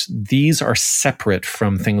that these are separate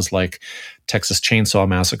from things like Texas Chainsaw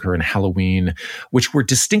Massacre and Halloween, which were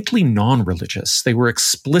distinctly non-religious. They were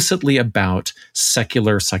explicitly about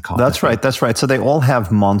secular psychopathy. That's right. So they all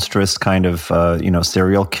have monstrous kind of,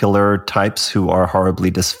 serial killer types who are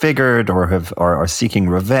horribly disfigured or are seeking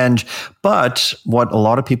revenge. But what a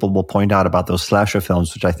lot of people will point out about those slasher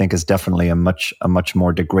films, which I think is definitely a much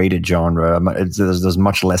more degraded genre, there's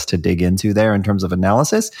much less to dig into there in terms of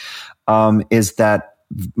analysis, is that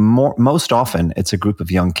most often it's a group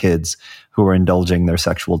of young kids who are indulging their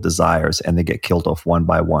sexual desires, and they get killed off one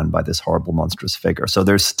by this horrible monstrous figure. So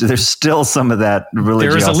there's still some of that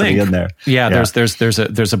religiosity in there. Yeah,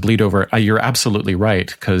 there's a bleed over. You're absolutely right,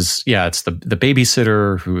 because it's the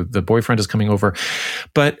babysitter who the boyfriend is coming over,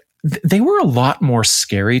 but they were a lot more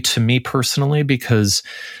scary to me personally because,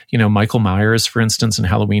 Michael Myers, for instance, in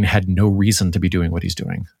Halloween had no reason to be doing what he's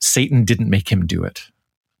doing. Satan didn't make him do it.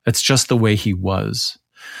 It's just the way he was.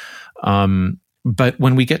 But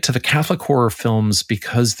when we get to the Catholic horror films,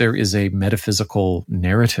 because there is a metaphysical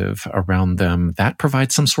narrative around them, that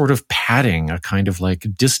provides some sort of padding, a kind of like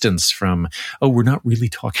distance from, we're not really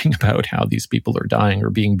talking about how these people are dying or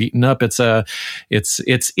being beaten up. It's like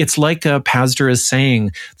Pazder is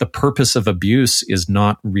saying, the purpose of abuse is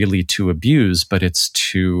not really to abuse, but it's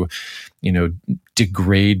to,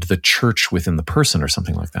 degrade the church within the person or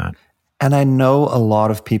something like that. And I know a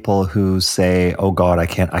lot of people who say, "Oh God, I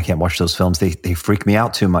can't watch those films. They freak me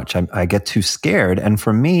out too much. I get too scared." And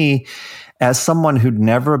for me, as someone who'd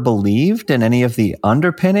never believed in any of the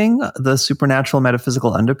supernatural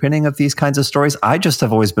metaphysical underpinning of these kinds of stories, I just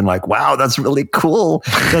have always been like, wow, that's really cool.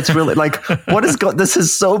 That's really like, this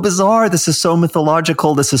is so bizarre. This is so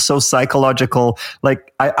mythological. This is so psychological.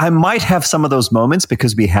 Like I might have some of those moments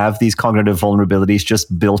because we have these cognitive vulnerabilities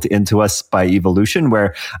just built into us by evolution,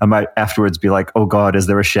 where I might afterwards be like, oh God, is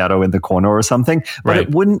there a shadow in the corner or something? But it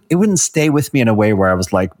wouldn't stay with me in a way where I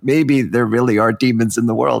was like, maybe there really are demons in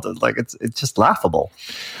the world. Like it's just laughable.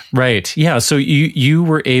 Right. Yeah. So you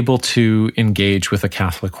were able to engage with the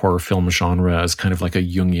Catholic horror film genre as kind of like a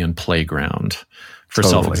Jungian playground for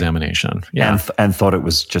self-examination. Yeah. And thought it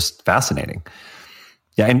was just fascinating.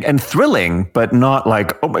 Yeah. And thrilling, but not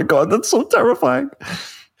like, oh my God, that's so terrifying.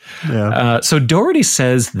 Yeah. So Doherty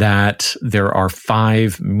says that there are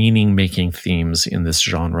 5 meaning-making themes in this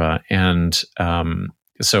genre. And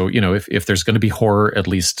so, if there's going to be horror, at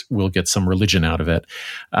least we'll get some religion out of it.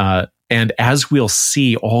 And as we'll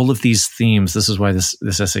see, all of these themes, this is why this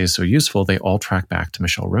essay is so useful, they all track back to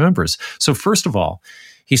Michel Remembers. So first of all,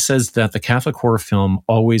 he says that the Catholic horror film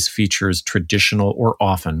always features traditional, or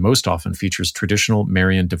most often features traditional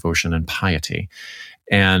Marian devotion and piety.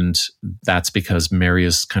 And that's because Mary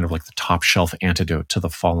is kind of like the top shelf antidote to the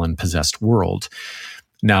fallen, possessed world.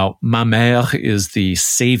 Now, Ma Mère is the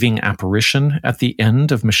saving apparition at the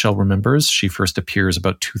end of Michel Remembers. She first appears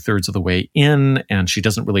about 2/3 of the way in, and she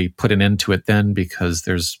doesn't really put an end to it then because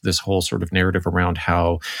there's this whole sort of narrative around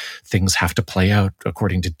how things have to play out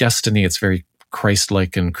according to destiny. It's very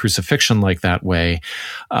Christ-like and crucifixion-like that way.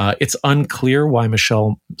 It's unclear why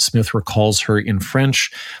Michelle Smith recalls her in French,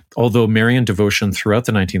 although Marian devotion throughout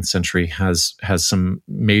the 19th century has some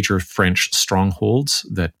major French strongholds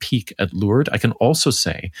that peak at Lourdes. I can also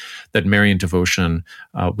say that Marian devotion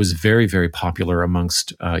was very, very popular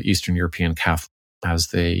amongst Eastern European Catholics as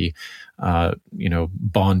they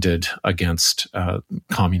bonded against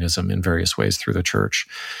communism in various ways through the church.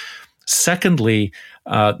 Secondly,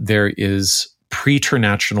 there is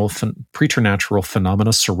preternatural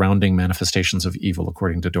phenomena surrounding manifestations of evil,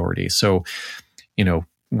 according to Doherty. So,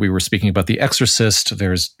 we were speaking about The Exorcist.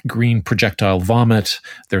 There's green projectile vomit.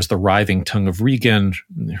 There's the writhing tongue of Regan.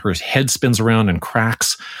 Her head spins around and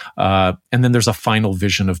cracks. And then there's a final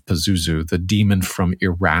vision of Pazuzu, the demon from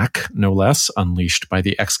Iraq, no less, unleashed by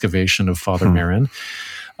the excavation of Father Marin.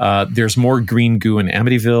 There's more green goo in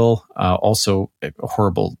Amityville, also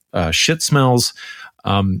horrible shit smells.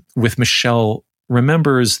 With Michelle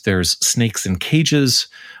Remembers, there's snakes in cages.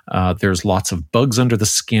 There's lots of bugs under the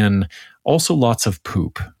skin, also lots of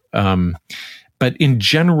poop. But in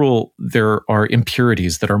general, there are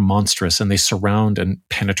impurities that are monstrous and they surround and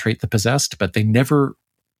penetrate the possessed, but they never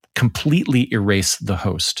completely erase the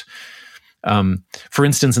host. For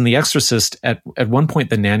instance, in The Exorcist, at one point,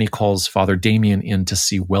 the nanny calls Father Damien in to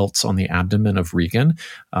see welts on the abdomen of Regan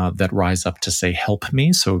that rise up to say, "Help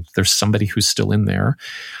me." So there's somebody who's still in there.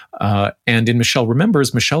 And in Michelle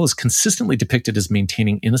Remembers, Michelle is consistently depicted as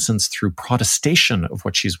maintaining innocence through protestation of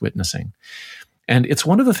what she's witnessing. And it's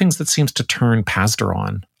one of the things that seems to turn Pastor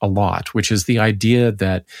on a lot, which is the idea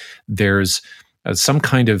that there's some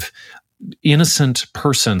kind of innocent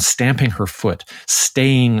person stamping her foot,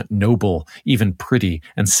 staying noble, even pretty,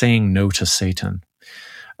 and saying no to Satan.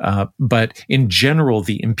 But in general,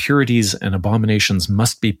 the impurities and abominations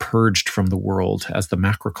must be purged from the world as the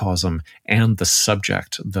macrocosm and the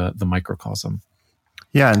subject, the microcosm.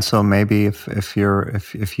 Yeah, and so maybe if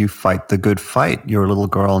you fight the good fight, your little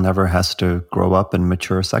girl never has to grow up and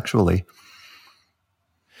mature sexually.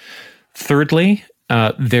 Thirdly,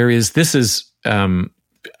 this is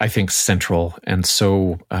I think central and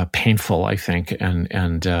so painful. I think, and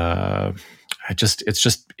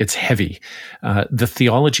it's heavy. The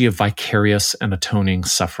theology of vicarious and atoning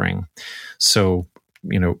suffering. So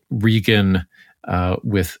Regan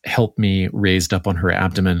with "Help Me" raised up on her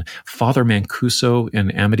abdomen. Father Mancuso in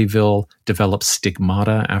Amityville develops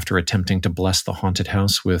stigmata after attempting to bless the haunted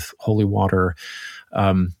house with holy water.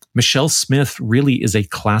 Michelle Smith really is a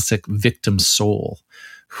classic victim soul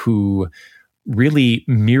who really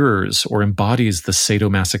mirrors or embodies the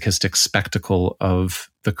sadomasochistic spectacle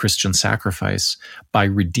of the Christian sacrifice by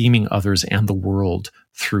redeeming others and the world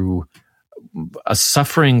through a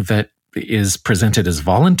suffering that is presented as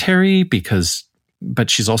voluntary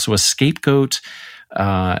but she's also a scapegoat,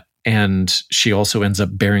 and she also ends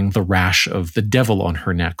up bearing the rash of the devil on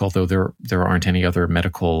her neck, although there aren't any other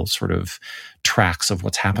medical sort of tracks of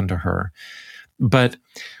what's happened to her. But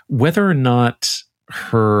whether or not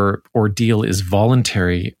her ordeal is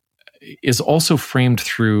voluntary is also framed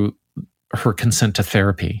through her consent to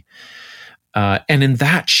therapy. And in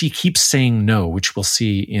that, she keeps saying no, which we'll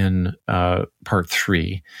see in part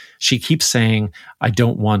 3. She keeps saying, I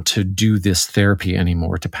don't want to do this therapy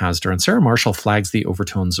anymore to Pazder. And Sarah Marshall flags the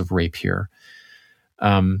overtones of rape here.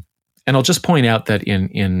 And I'll just point out that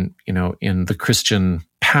in the Christian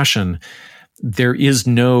Passion, there is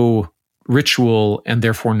no ritual and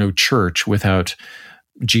therefore no church without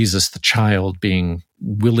Jesus, the child, being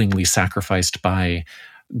willingly sacrificed by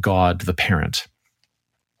God, the parent.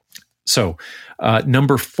 So,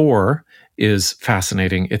 number 4 is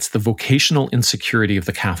fascinating. It's the vocational insecurity of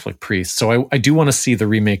the Catholic priest. So I do want to see the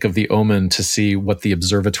remake of The Omen to see what the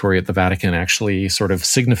observatory at the Vatican actually sort of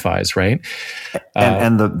signifies, right?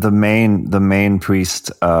 And the main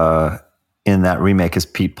priest in that remake is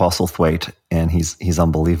Pete Postlethwaite, and he's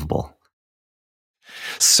unbelievable.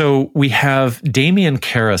 So we have Damien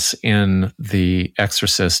Karras in The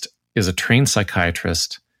Exorcist is a trained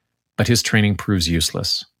psychiatrist, but his training proves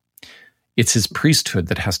useless. It's his priesthood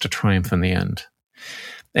that has to triumph in the end.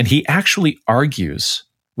 And he actually argues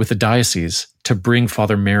with the diocese to bring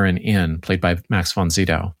Father Marin in, played by Max von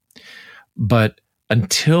Sydow. But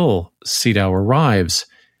until Sydow arrives,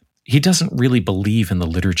 he doesn't really believe in the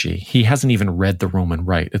liturgy. He hasn't even read the Roman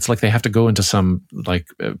Rite. It's like they have to go into some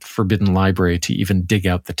forbidden library to even dig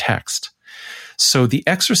out the text. So The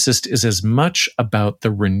Exorcist is as much about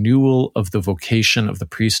the renewal of the vocation of the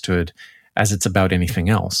priesthood as it's about anything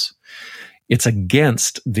else. It's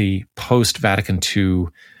against the post-Vatican II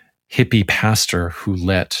hippie pastor who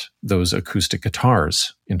let those acoustic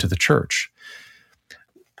guitars into the church.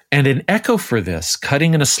 And an echo for this,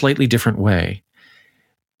 cutting in a slightly different way,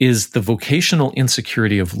 is the vocational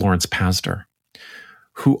insecurity of Lawrence Pazder,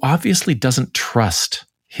 who obviously doesn't trust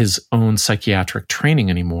his own psychiatric training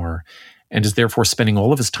anymore and is therefore spending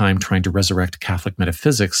all of his time trying to resurrect Catholic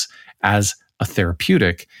metaphysics as a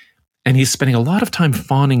therapeutic. And he's spending a lot of time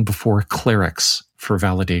fawning before clerics for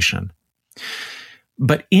validation.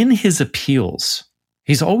 But in his appeals,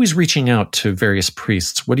 he's always reaching out to various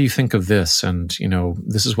priests. What do you think of this? And,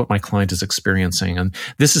 this is what my client is experiencing. And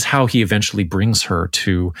this is how he eventually brings her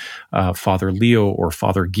to Father Leo or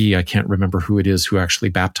Father Guy. I can't remember who it is who actually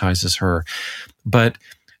baptizes her. But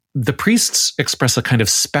the priests express a kind of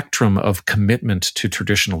spectrum of commitment to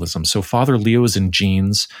traditionalism. So Father Leo is in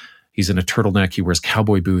jeans. He's in a turtleneck. He wears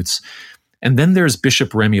cowboy boots. And then there's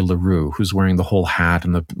Bishop Remy LaRue, who's wearing the whole hat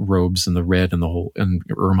and the robes and the red and the whole and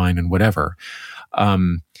ermine and whatever.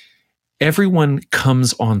 Everyone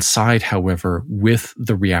comes on side, however, with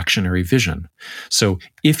the reactionary vision. So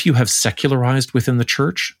if you have secularized within the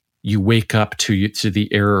church, you wake up to the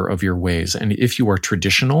error of your ways. And if you are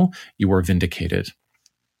traditional, you are vindicated.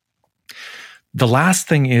 The last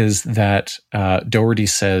thing is that Doherty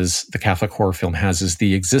says the Catholic horror film has is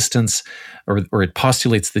the existence, or it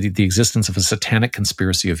postulates the existence of a satanic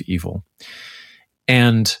conspiracy of evil.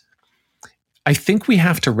 And I think we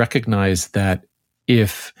have to recognize that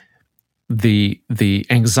if the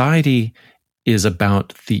anxiety is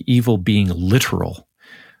about the evil being literal,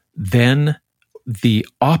 then the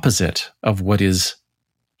opposite of what is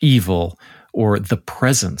evil, or the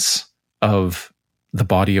presence of the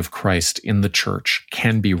body of Christ in the church,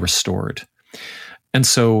 can be restored. And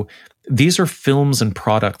so these are films and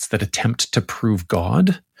products that attempt to prove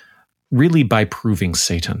God, really by proving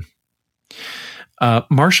Satan.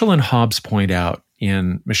 Marshall and Hobbes point out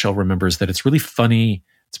in Michelle Remembers that it's really funny,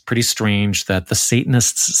 it's pretty strange that the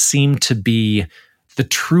Satanists seem to be the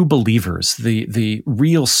true believers, the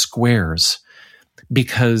real squares,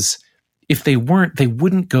 because if they weren't, they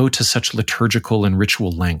wouldn't go to such liturgical and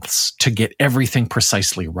ritual lengths to get everything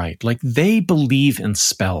precisely right. Like, they believe in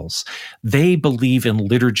spells. They believe in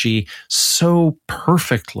liturgy so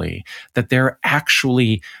perfectly that they're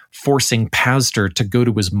actually forcing Pazder to go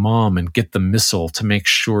to his mom and get the missal to make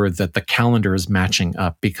sure that the calendar is matching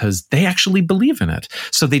up, because they actually believe in it.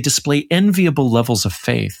 So they display enviable levels of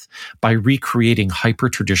faith by recreating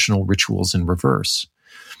hyper-traditional rituals in reverse.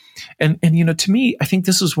 And to me, I think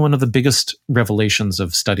this is one of the biggest revelations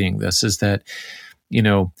of studying this, is that,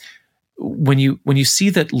 when you see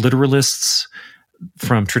that literalists,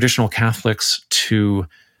 from traditional Catholics to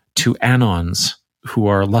Anons who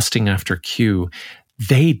are lusting after Q,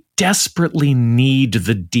 they desperately need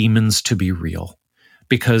the demons to be real.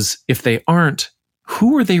 Because if they aren't,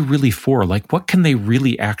 who are they really for? Like, what can they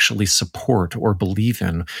really actually support or believe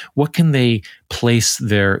in? What can they place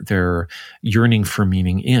their yearning for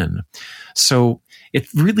meaning in? So it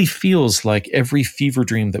really feels like every fever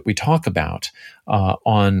dream that we talk about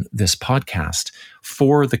on this podcast,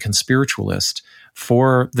 for the conspiritualist,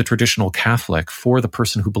 for the traditional Catholic, for the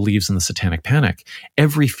person who believes in the satanic panic,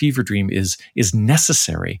 every fever dream is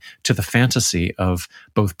necessary to the fantasy of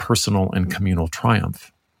both personal and communal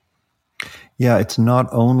triumph. Yeah, it's not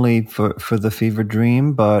only for the fever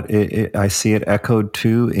dream, but I see it echoed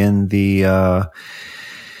too in the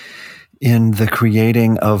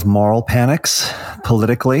creating of moral panics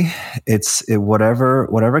politically. It's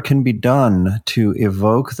whatever can be done to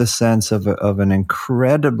evoke the sense of an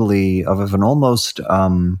almost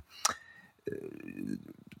an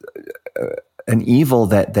evil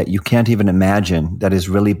that you can't even imagine, that is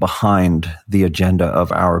really behind the agenda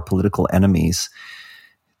of our political enemies.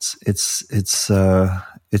 It's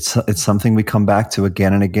something we come back to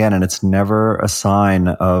again and again, and it's never a sign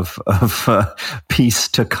of peace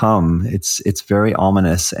to come. It's very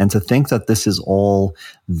ominous, and to think that this is all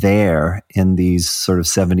there in these sort of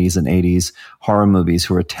 70s and 80s horror movies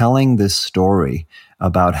who are telling this story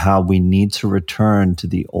about how we need to return to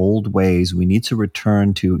the old ways. We need to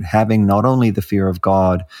return to having not only the fear of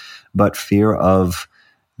God, but fear of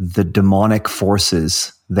the demonic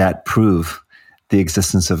forces that prove the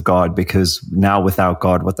existence of God, because now without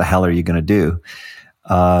God, what the hell are you going to do?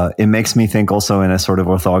 It makes me think also in a sort of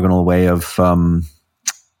orthogonal way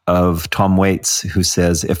of Tom Waits, who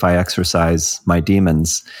says, if I exorcise my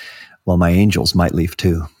demons, well, my angels might leave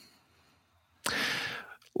too.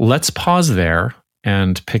 Let's pause there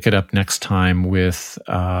and pick it up next time with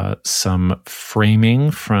some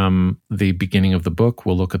framing from the beginning of the book.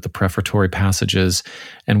 We'll look at the prefatory passages,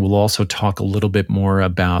 and we'll also talk a little bit more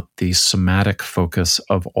about the somatic focus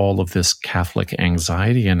of all of this Catholic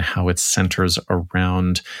anxiety and how it centers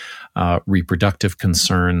around reproductive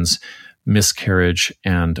concerns, miscarriage,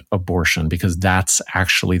 and abortion, because that's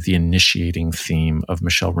actually the initiating theme of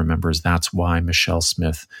Michelle Remembers. That's why Michelle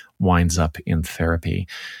Smith winds up in therapy.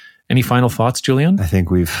 Any final thoughts, Julian? I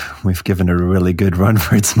think we've given it a really good run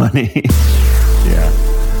for its money.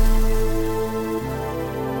 Yeah.